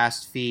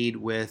broadcast feed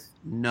with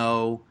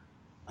no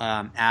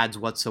ads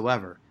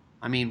whatsoever.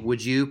 I mean,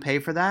 would you pay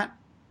for that?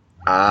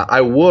 I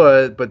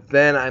would, but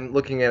then I'm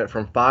looking at it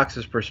from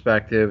Fox's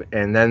perspective,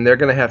 and then they're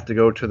going to have to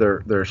go to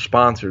their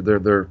sponsor,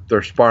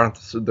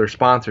 their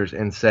sponsors,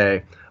 and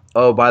say,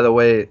 "Oh, by the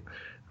way,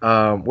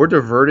 we're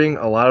diverting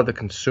a lot of the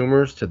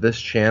consumers to this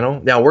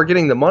channel. Now we're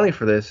getting the money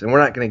for this, and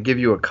we're not going to give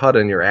you a cut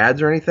in your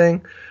ads or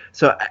anything."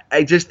 So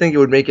I just think it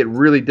would make it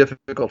really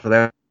difficult for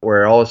them,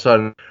 where all of a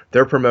sudden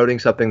they're promoting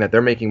something that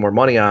they're making more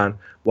money on,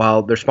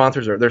 while they're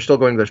still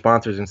going to their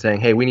sponsors and saying,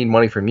 "Hey, we need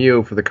money from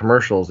you for the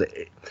commercials."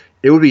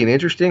 It would be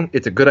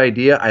it's a good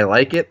idea. I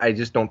like it. I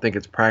just don't think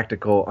it's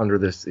practical under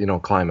this,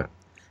 climate.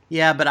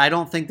 Yeah, but I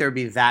don't think there'd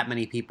be that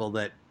many people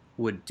that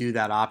would do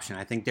that option.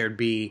 I think there'd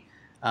be,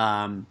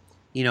 even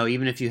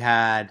if you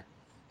had,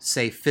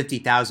 say,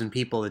 50,000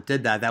 people that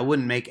did that, that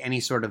wouldn't make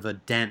any sort of a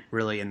dent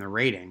really in the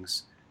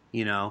ratings.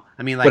 I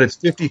mean, but it's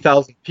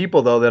 50,000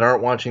 people though that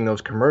aren't watching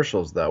those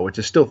commercials though, which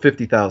is still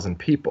 50,000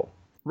 people.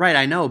 Right,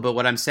 I know, but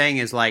what I'm saying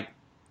is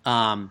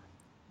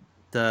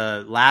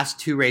the last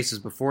two races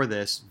before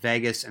this,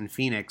 Vegas and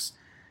Phoenix,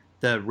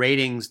 the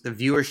ratings, the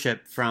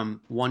viewership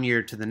from one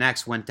year to the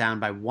next went down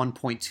by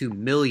 1.2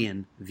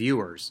 million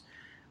viewers.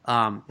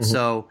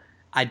 So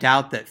I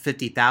doubt that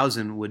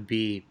 50,000 would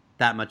be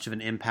that much of an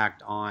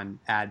impact on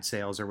ad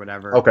sales or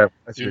whatever. Okay.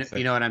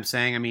 You know what I'm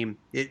saying? I mean,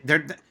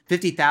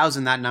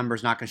 50,000, that number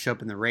is not going to show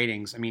up in the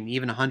ratings. I mean,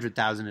 even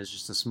 100,000 is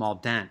just a small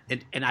dent.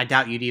 And I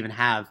doubt you'd even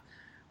have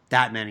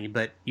that many,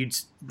 but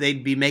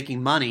they'd be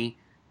making money,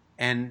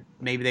 and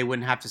maybe they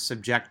wouldn't have to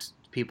subject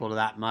people to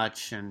that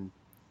much. And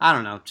I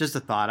don't know, just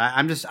a thought.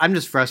 I'm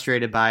just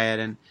frustrated by it,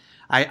 and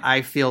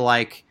I feel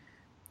like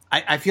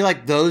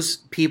those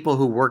people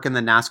who work in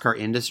the NASCAR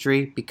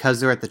industry,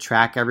 because they're at the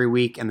track every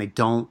week and they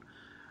don't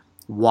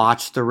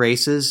watch the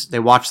races, they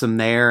watch them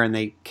there and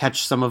they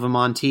catch some of them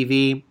on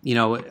TV,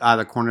 out of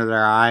the corner of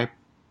their eye.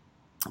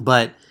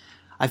 But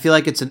I feel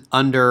like it's an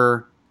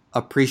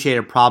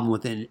underappreciated problem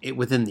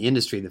within the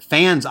industry. The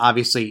fans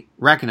obviously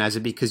recognize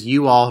it, because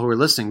you all who are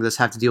listening to this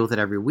have to deal with it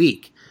every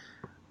week.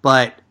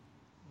 But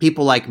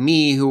people like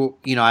me who,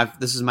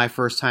 this is my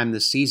first time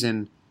this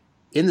season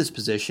in this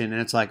position,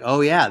 and it's like, oh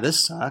yeah,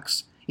 this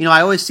sucks.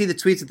 I always see the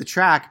tweets at the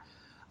track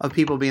of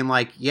people being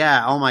like,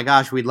 yeah, oh my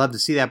gosh, we'd love to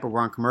see that, but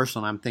we're on commercial.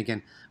 And I'm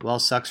thinking, well,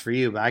 sucks for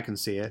you, but I can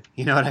see it.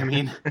 You know what I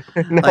mean?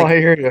 No, I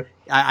hear you.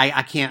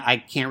 I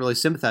can't really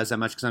sympathize that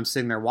much because I'm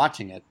sitting there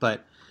watching it.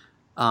 But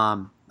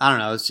I don't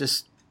know. It's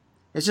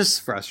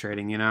just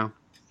frustrating,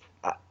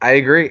 I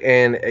agree,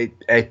 and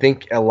I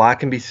think a lot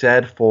can be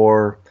said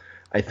for.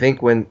 I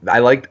think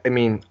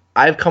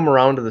I've come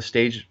around to the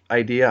stage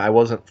idea. I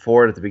wasn't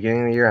for it at the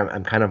beginning of the year.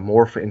 I'm kind of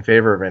more in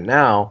favor of it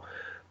now,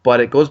 but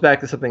it goes back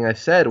to something I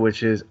said,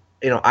 which is,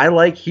 I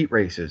like heat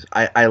races.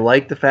 I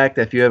like the fact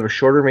that if you have a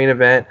shorter main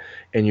event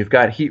and you've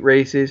got heat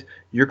races,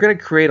 you're going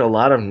to create a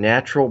lot of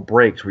natural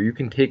breaks where you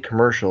can take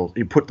commercials,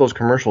 you put those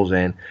commercials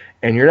in,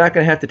 and you're not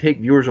going to have to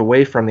take viewers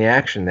away from the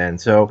action then.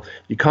 So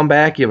you come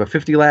back, you have a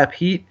 50-lap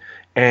heat,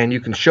 and you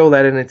can show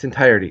that in its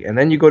entirety. And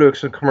then you go to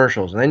some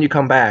commercials, and then you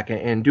come back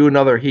and do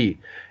another heat,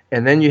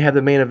 and then you have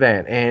the main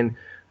event. And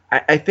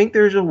I think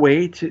there's a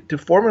way to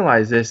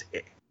formalize this,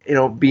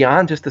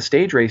 beyond just the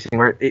stage racing,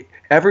 where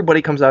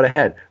everybody comes out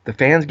ahead. The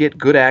fans get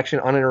good action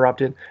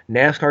uninterrupted.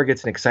 NASCAR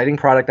gets an exciting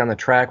product on the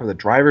track where the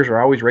drivers are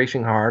always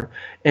racing hard,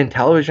 and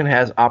television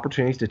has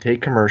opportunities to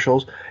take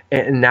commercials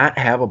and not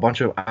have a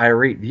bunch of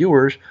irate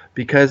viewers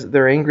because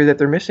they're angry that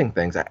they're missing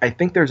things. I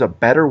think there's a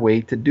better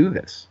way to do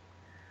this.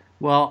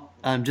 Well,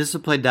 just to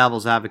play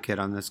devil's advocate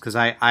on this, because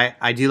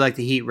I do like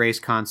the heat race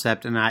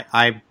concept, and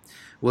I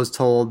was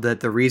told that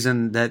the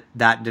reason that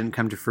didn't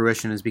come to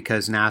fruition is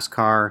because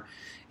NASCAR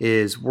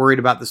is worried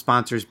about the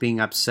sponsors being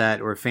upset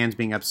or fans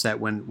being upset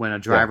when a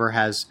driver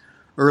has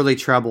early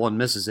trouble and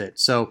misses it.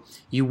 So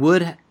you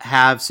would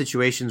have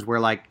situations where,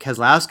 like,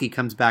 Keselowski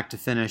comes back to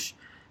finish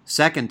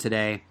second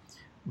today,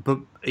 but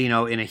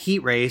in a heat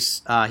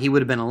race he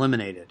would have been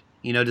eliminated.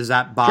 Does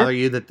that bother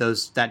you that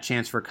that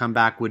chance for a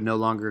comeback would no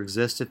longer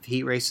exist if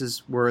heat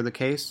races were the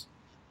case?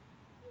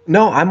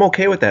 No, I'm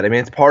okay with that. I mean,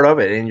 it's part of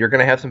it, and you're going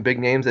to have some big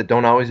names that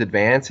don't always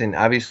advance, and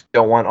obviously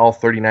don't want all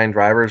 39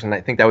 drivers, and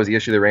I think that was the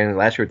issue they ran into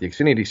last year with the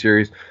Xfinity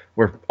Series,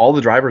 where all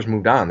the drivers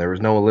moved on. There was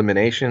no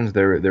eliminations.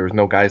 There was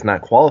no guys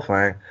not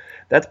qualifying.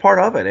 That's part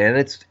of it, and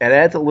it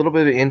adds a little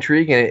bit of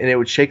intrigue, and it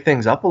would shake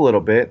things up a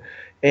little bit.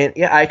 And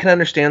yeah, I can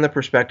understand the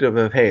perspective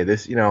of, hey,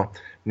 this,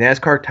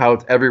 NASCAR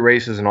touts every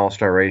race is an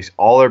all-star race.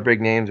 All their big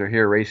names are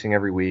here racing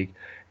every week.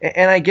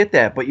 And I get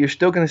that, but you're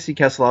still going to see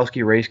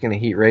Keselowski racing in a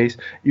heat race.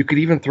 You could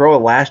even throw a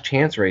last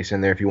chance race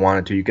in there if you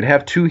wanted to. You could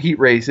have 2 heat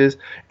races,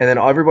 and then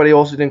everybody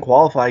else who didn't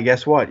qualify,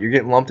 guess what? You're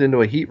getting lumped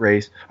into a heat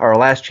race or a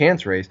last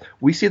chance race.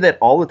 We see that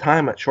all the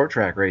time at short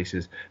track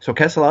races. So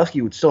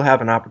Keselowski would still have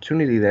an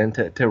opportunity then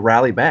to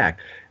rally back.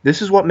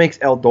 This is what makes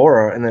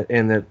Eldora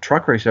and the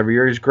truck race every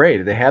year is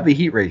great. They have the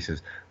heat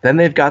races. Then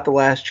they've got the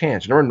last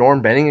chance. Remember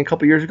Norm Benning a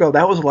couple years ago?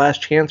 That was a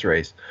last chance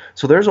race.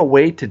 So there's a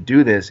way to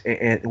do this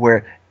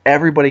where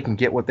everybody can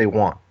get what they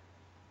want.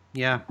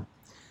 Yeah.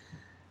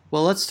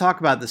 Well, let's talk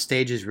about the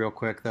stages real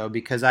quick, though,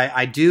 because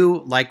I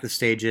do like the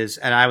stages,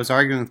 and I was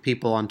arguing with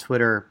people on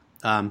Twitter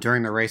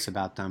during the race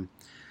about them.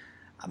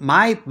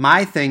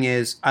 My thing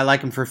is I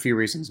like them for a few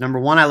reasons. Number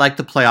one, I like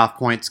the playoff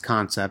points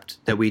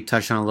concept that we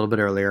touched on a little bit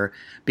earlier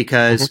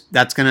because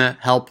that's going to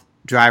help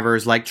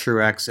drivers like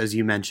Truex, as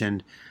you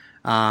mentioned,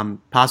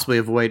 possibly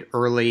avoid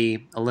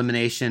early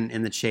elimination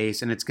in the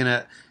chase, and it's going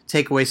to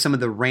take away some of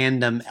the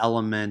random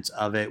elements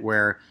of it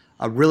where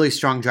a really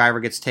strong driver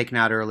gets taken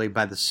out early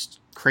by the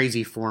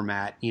crazy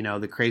format,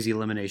 the crazy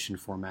elimination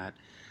format.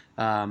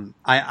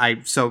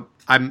 So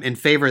I'm in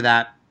favor of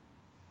that.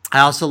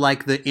 I also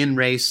like the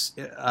in-race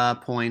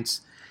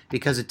points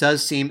because it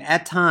does seem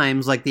at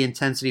times like the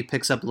intensity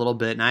picks up a little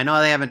bit. And I know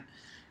they haven't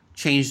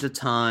changed a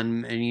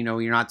ton and,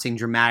 you're not seeing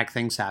dramatic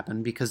things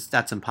happen because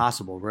that's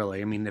impossible,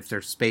 really. I mean, if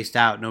they're spaced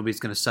out, nobody's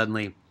going to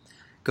suddenly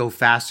go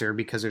faster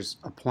because there's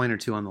a point or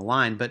two on the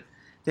line. But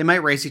they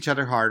might race each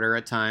other harder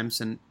at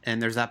times, and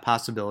there's that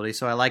possibility.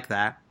 So I like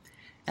that.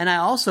 And I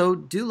also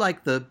do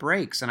like the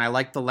breaks, and I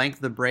like the length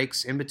of the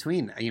breaks in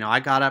between. I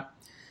got up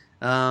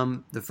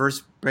the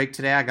first break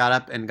today. I got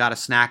up and got a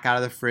snack out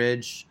of the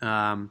fridge.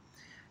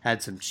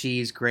 Had some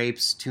cheese,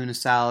 grapes, tuna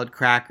salad,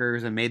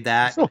 crackers. I made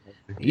that. So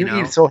you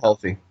eat so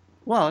healthy.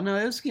 Well, no,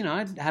 it was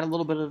I had a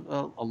little bit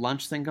of a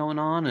lunch thing going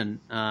on,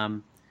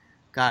 and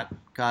got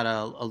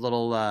a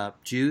little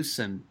juice,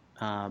 and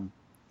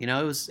it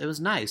was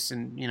nice,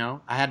 and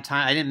I had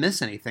time. I didn't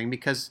miss anything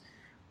because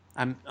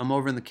I'm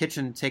over in the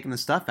kitchen taking the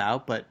stuff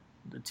out, but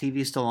the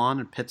TV's still on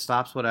and pit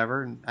stops,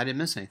 whatever, and I didn't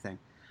miss anything.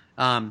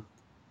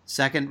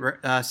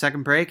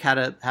 Second break had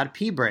a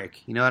pee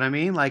break. You know what I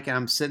mean? Like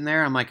I'm sitting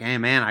there, I'm like, hey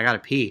man, I gotta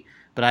pee,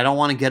 but I don't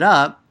want to get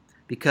up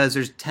because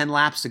there's 10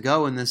 laps to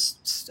go in this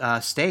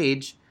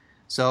stage,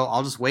 so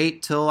I'll just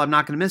wait till I'm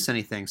not gonna miss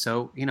anything.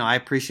 So I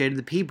appreciated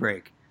the pee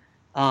break.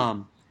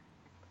 I'm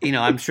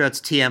sure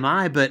it's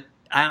TMI, but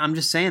I'm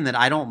just saying that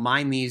I don't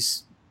mind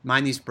these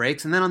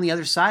breaks. And then on the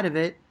other side of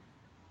it,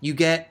 you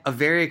get a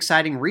very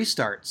exciting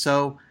restart.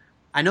 So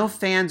I know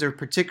fans are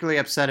particularly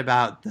upset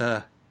about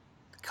the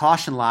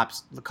caution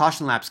laps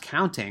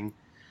counting,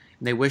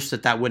 and they wish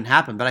that wouldn't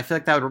happen. But I feel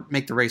like that would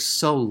make the race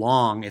so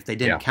long if they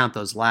didn't count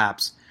those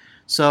laps.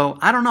 So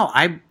I don't know.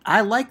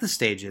 I like the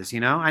stages.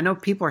 I know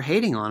people are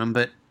hating on them,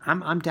 but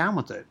I'm down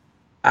with it.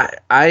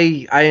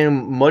 I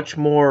am much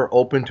more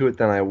open to it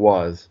than I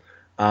was.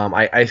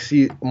 I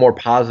see more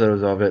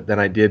positives of it than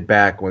I did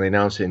back when they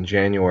announced it in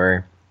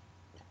January.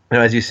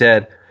 As you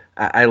said,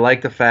 I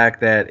like the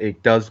fact that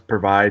it does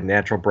provide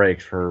natural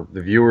breaks for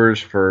the viewers,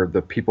 for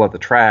the people at the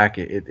track.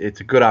 It's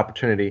a good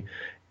opportunity.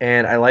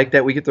 And I like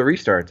that we get the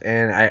restarts.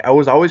 And I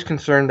was always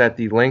concerned that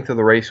the length of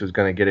the race was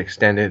going to get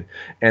extended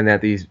and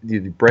that the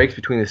breaks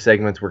between the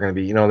segments were going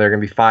to be, they're going to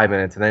be 5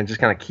 minutes and then just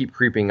kind of keep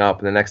creeping up.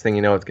 And the next thing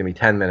you know, it's going to be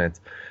 10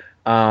 minutes.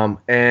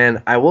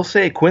 And I will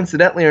say,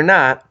 coincidentally or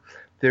not,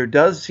 there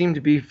does seem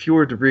to be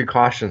fewer debris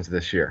cautions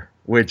this year,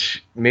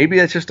 which maybe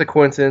that's just a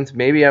coincidence.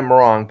 Maybe I'm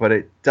wrong, but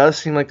it does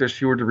seem like there's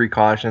fewer debris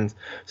cautions.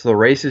 So the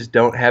races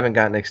haven't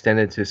gotten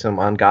extended to some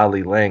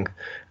ungodly length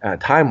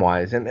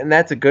time-wise, and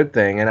that's a good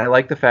thing. And I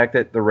like the fact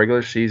that the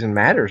regular season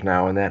matters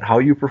now, and that how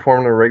you perform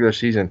in the regular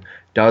season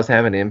does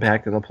have an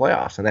impact in the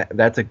playoffs, and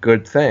that's a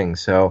good thing.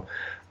 So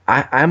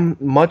I'm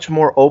much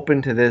more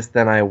open to this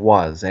than I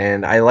was,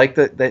 and I like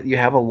that you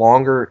have a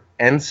longer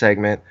end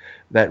segment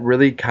that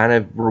really kind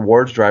of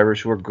rewards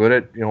drivers who are good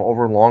at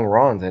over long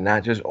runs and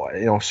not just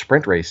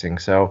sprint racing.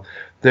 So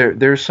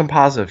there's some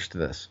positives to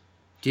this.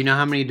 Do you know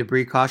how many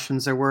debris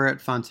cautions there were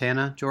at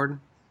Fontana, Jordan?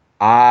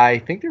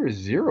 I think there was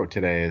 0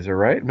 today. Is it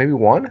right? Maybe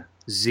 1?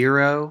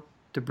 0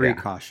 debris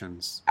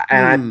cautions.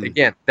 And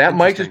again, that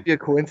might just be a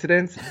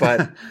coincidence,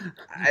 but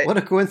what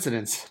a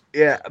coincidence.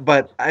 Yeah,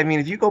 but I mean,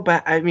 if you go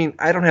back, I mean,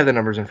 I don't have the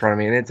numbers in front of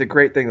me, and it's a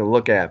great thing to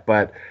look at,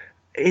 but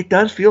it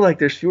does feel like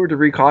there's fewer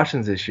debris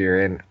cautions this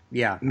year, and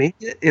maybe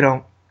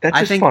that's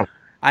just fun.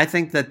 I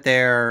think that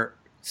they're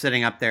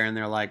sitting up there and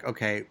they're like,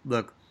 okay,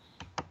 look,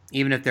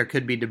 even if there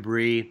could be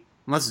debris,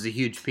 unless it's a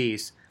huge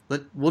piece,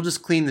 we'll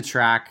just clean the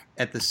track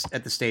at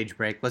the stage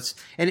break.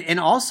 And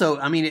also,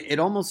 I mean, it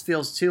almost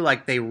feels too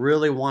like they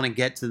really want to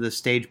get to the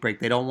stage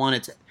break. They don't want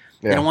it to.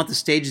 They don't want the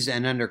stages to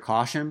end under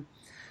caution.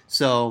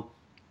 So,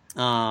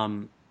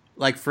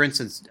 like for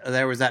instance,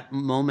 there was that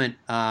moment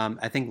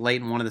I think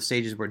late in one of the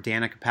stages where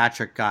Danica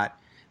Patrick got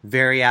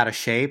very out of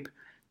shape,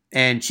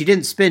 and she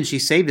didn't spin. She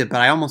saved it,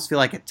 but I almost feel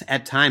like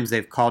at times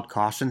they've called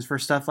cautions for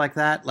stuff like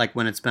that, like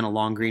when it's been a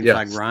long green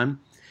flag run.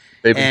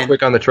 They've been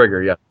quick on the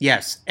trigger, yeah.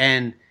 Yes,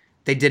 and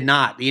They did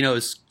not. It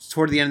was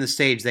toward the end of the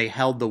stage. They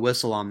held the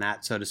whistle on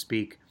that, so to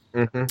speak,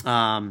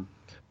 and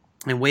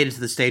waited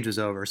till the stage was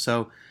over.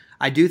 So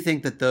I do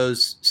think that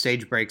those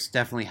stage breaks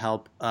definitely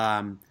help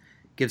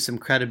give some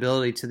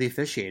credibility to the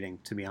officiating,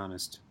 to be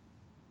honest.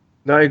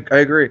 No, I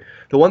agree.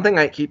 The one thing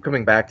I keep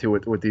coming back to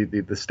with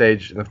the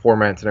stage and the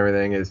formats and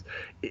everything is,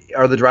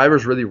 are the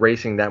drivers really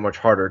racing that much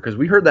harder? Because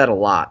we heard that a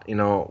lot.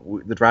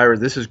 The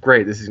drivers, this is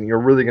great. You're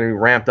really going to be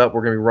ramped up.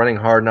 We're going to be running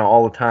hard now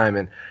all the time.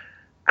 And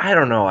I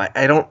don't know.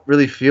 I don't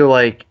really feel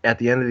like at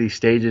the end of these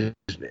stages,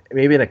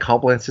 maybe in a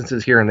couple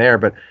instances here and there,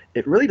 but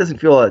it really doesn't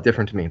feel that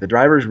different to me. The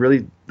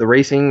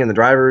racing and the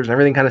drivers and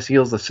everything kind of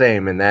feels the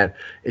same, and that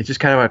it's just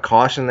kind of a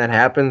caution that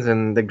happens,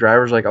 and the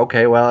driver's like,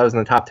 okay, well, I was in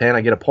the top 10,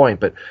 I get a point.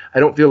 But I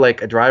don't feel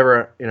like a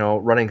driver,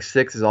 running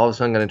 6 is all of a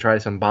sudden going to try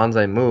some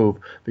bonsai move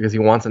because he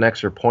wants an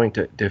extra point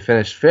to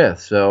finish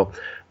 5th. So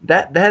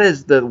that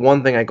is the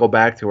one thing I go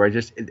back to where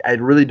I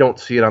really don't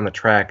see it on the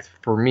track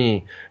for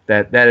me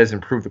that has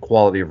improved the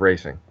quality of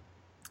racing.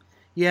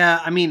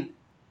 Yeah, I mean,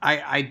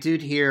 I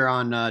did hear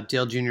on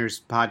Dale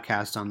Jr.'s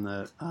podcast on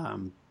the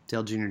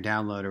Dale Jr.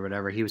 Download or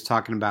whatever, he was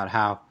talking about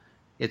how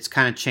it's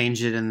kind of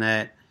changed it in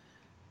that,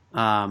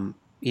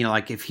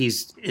 like if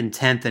he's in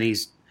 10th and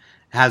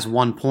has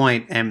 1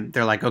 point and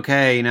they're like,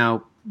 okay,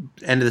 end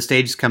of the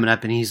stage is coming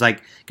up, and he's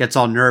like, gets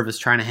all nervous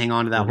trying to hang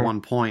on to that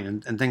 1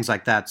 point and things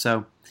like that.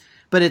 So,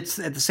 but it's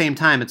at the same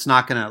time, it's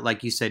not going to,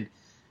 like you said,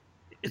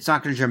 it's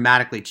not going to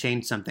dramatically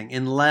change something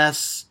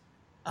unless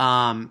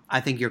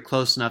I think you're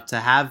close enough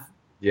to have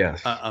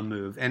a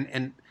move.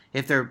 And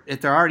if they're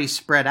already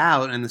spread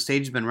out and the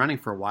stage has been running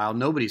for a while,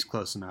 nobody's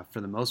close enough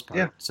for the most part.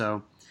 Yeah.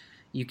 So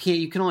you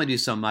can only do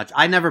so much.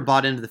 I never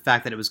bought into the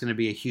fact that it was going to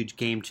be a huge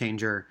game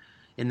changer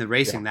in the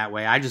racing that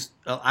way.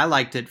 I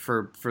liked it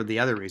for the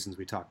other reasons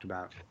we talked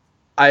about.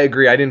 I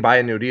agree. I didn't buy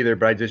into it either,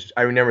 but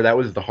I remember that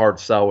was the hard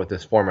sell with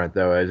this format,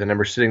 though. As I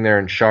remember sitting there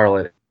in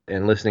Charlotte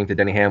and listening to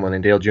Denny Hamlin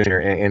and Dale Jr.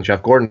 and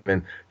Jeff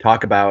Gordon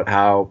talk about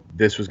how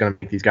this was going to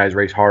make these guys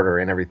race harder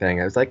and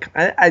everything. I was like,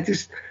 I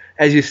just,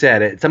 as you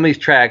said, at some of these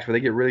tracks where they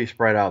get really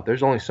spread out,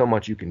 there's only so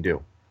much you can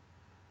do.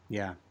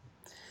 Yeah.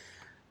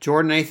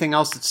 Jordan, anything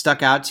else that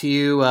stuck out to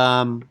you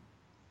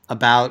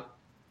about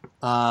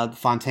the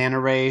Fontana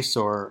race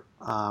or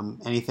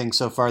anything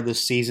so far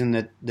this season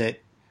that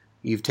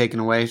you've taken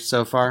away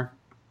so far?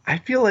 I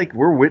feel like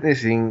we're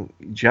witnessing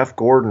Jeff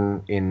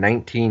Gordon in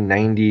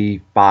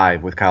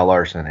 1995 with Kyle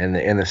Larson,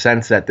 in the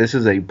sense that this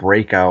is a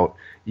breakout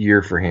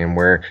year for him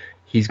where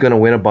he's going to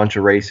win a bunch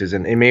of races,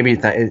 and maybe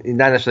it's not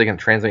necessarily going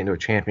to translate into a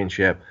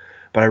championship,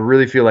 but I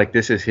really feel like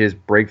this is his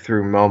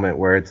breakthrough moment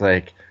where it's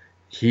like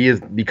he is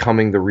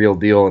becoming the real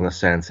deal in a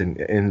sense,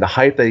 and the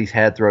hype that he's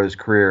had throughout his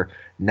career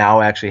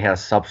now actually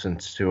has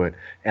substance to it.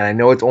 And I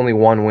know it's only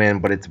one win,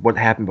 but it's what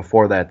happened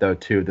before that, though,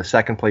 too. The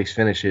second place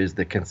finishes,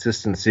 the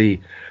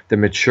consistency, the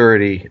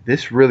maturity.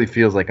 This really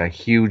feels like a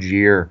huge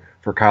year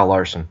for Kyle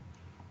Larson.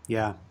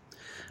 Yeah.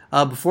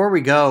 Before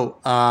we go,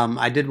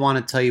 I did want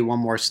to tell you one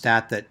more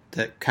stat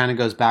that kind of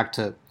goes back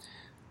to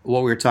what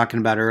we were talking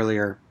about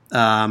earlier.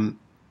 And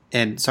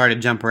sorry to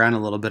jump around a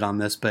little bit on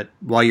this, but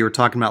while you were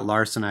talking about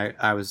Larson,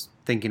 I was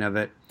thinking of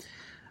it.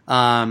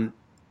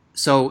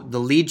 So the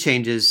lead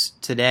changes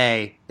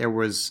today, there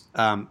was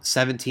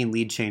 17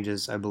 lead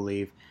changes, I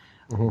believe.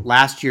 Mm-hmm.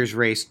 Last year's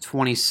race,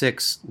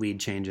 26 lead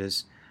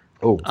changes.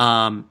 Oh.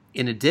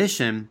 In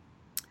addition,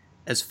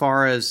 as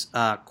far as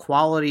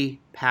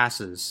quality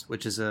passes,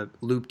 which is a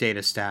loop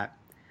data stat,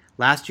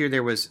 last year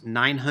there was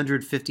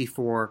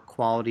 954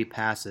 quality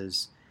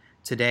passes.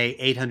 Today,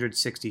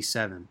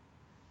 867.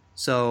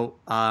 So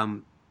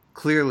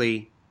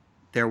clearly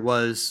there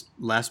was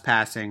less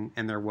passing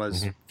and there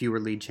was fewer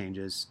lead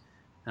changes.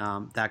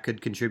 That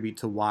could contribute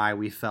to why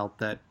we felt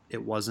that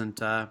it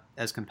wasn't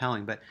as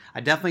compelling. But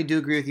I definitely do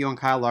agree with you on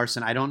Kyle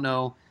Larson. I don't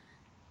know,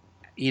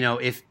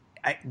 if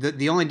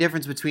the only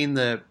difference between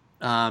the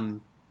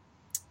Gordon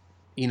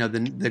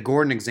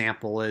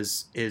example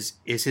is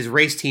his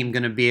race team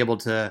going to be able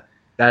to.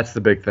 That's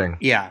the big thing.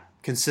 Yeah,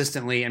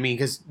 consistently. I mean,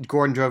 because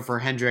Gordon drove for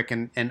Hendrick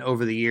and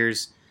over the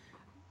years,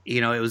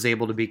 it was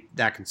able to be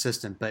that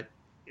consistent. But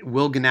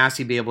will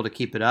Ganassi be able to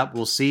keep it up?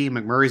 We'll see.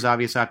 McMurray's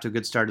obviously off to a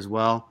good start as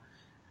well.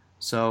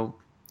 So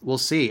we'll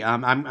see.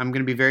 I'm going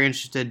to be very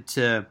interested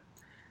to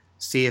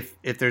see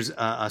if there's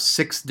a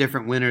sixth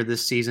different winner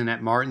this season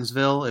at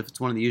Martinsville, if it's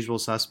one of the usual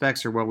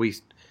suspects, or will we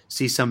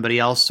see somebody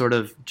else sort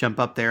of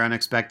jump up there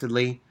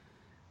unexpectedly.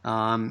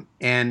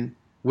 And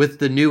with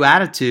the new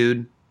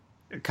attitude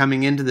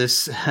coming into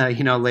this,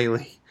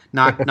 lately,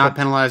 not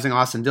penalizing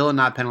Austin Dillon,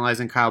 not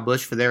penalizing Kyle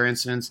Busch for their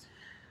incidents,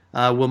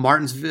 will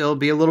Martinsville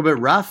be a little bit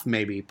rough,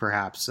 maybe,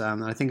 perhaps?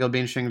 I think it'll be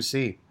interesting to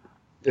see.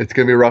 It's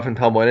going to be rough and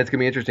tumble, and it's going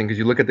to be interesting because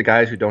you look at the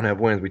guys who don't have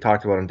wins. We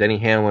talked about them: Denny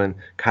Hamlin,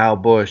 Kyle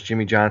Busch,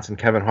 Jimmy Johnson,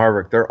 Kevin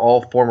Harvick. They're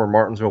all former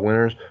Martinsville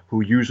winners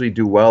who usually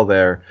do well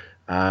there.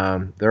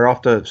 They're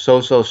off to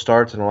so-so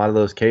starts in a lot of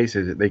those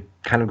cases. They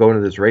kind of go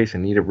into this race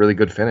and need a really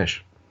good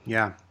finish.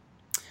 Yeah.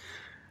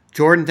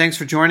 Jordan, thanks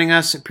for joining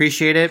us.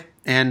 Appreciate it.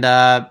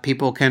 And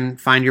people can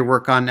find your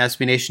work on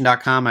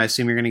SBNation.com. I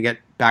assume you're going to get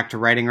back to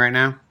writing right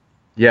now?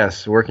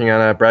 Yes, working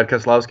on a Brad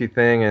Keselowski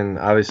thing and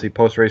obviously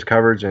post-race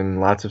coverage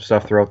and lots of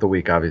stuff throughout the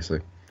week,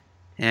 obviously.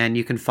 And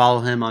you can follow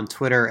him on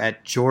Twitter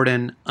at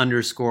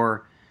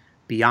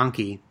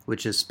Jordan_Bianchi,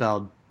 which is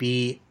spelled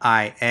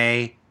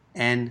Bianchi. Did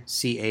I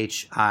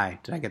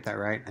get that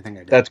right? I think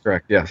I did. That's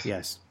correct, yes.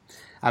 Yes.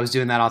 I was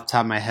doing that off the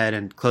top of my head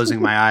and closing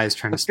my eyes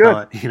trying to That's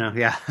spell good. it.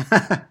 Yeah.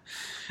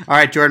 All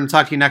right, Jordan,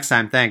 talk to you next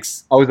time.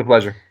 Thanks. Always a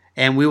pleasure.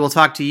 And we will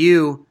talk to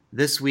you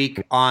this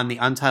week on the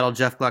Untitled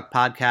Jeff Gluck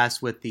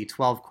podcast with the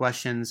 12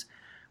 questions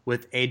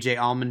with AJ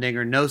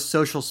Allmendinger. No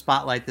social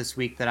spotlight this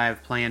week that I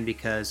have planned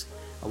because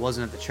I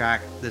wasn't at the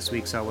track this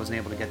week, so I wasn't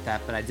able to get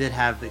that. But I did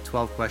have the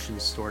 12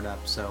 questions stored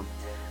up. So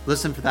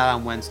listen for that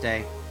on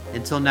Wednesday.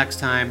 Until next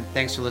time,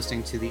 thanks for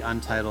listening to the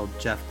Untitled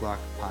Jeff Gluck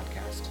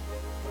podcast.